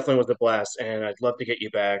definitely was a blast, and I'd love to get you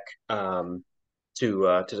back to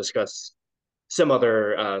discuss some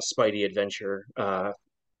other Spidey adventure.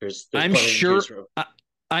 There's I'm sure.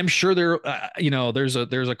 I'm sure there, there's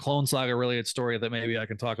a Clone Saga related story that maybe I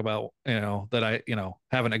can talk about, that I,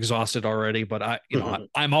 haven't exhausted already. But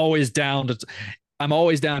I'm always down to, talk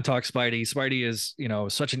Spidey. Spidey is,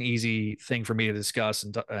 such an easy thing for me to discuss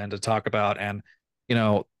and to talk about. And,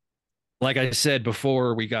 like I said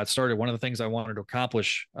before we got started, one of the things I wanted to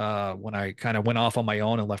accomplish when I kind of went off on my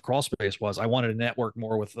own and left Crawl Space was I wanted to network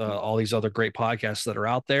more with all these other great podcasts that are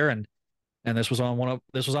out there. And this was on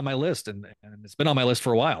my list, and it's been on my list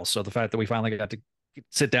for a while. So the fact that we finally got to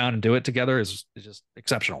sit down and do it together is just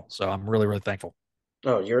exceptional. So I'm really, really thankful.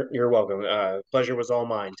 Oh, you're welcome. Pleasure was all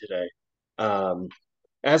mine today.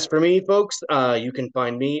 As for me, folks, you can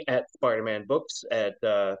find me at Spider-Man Books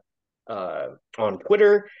on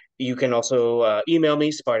Twitter. You can also email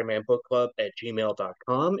me,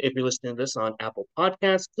 spidermanbookclub@gmail.com. If you're listening to this on Apple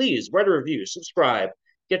Podcasts, please write a review, subscribe,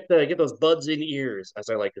 get those buds in ears, as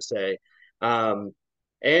I like to say. And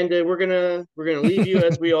we're gonna leave you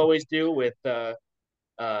as we always do with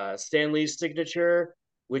Stan Lee's signature,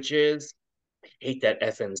 which is, I hate that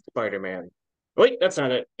effing Spider-Man. Wait, that's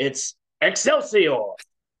not it. It's Excelsior.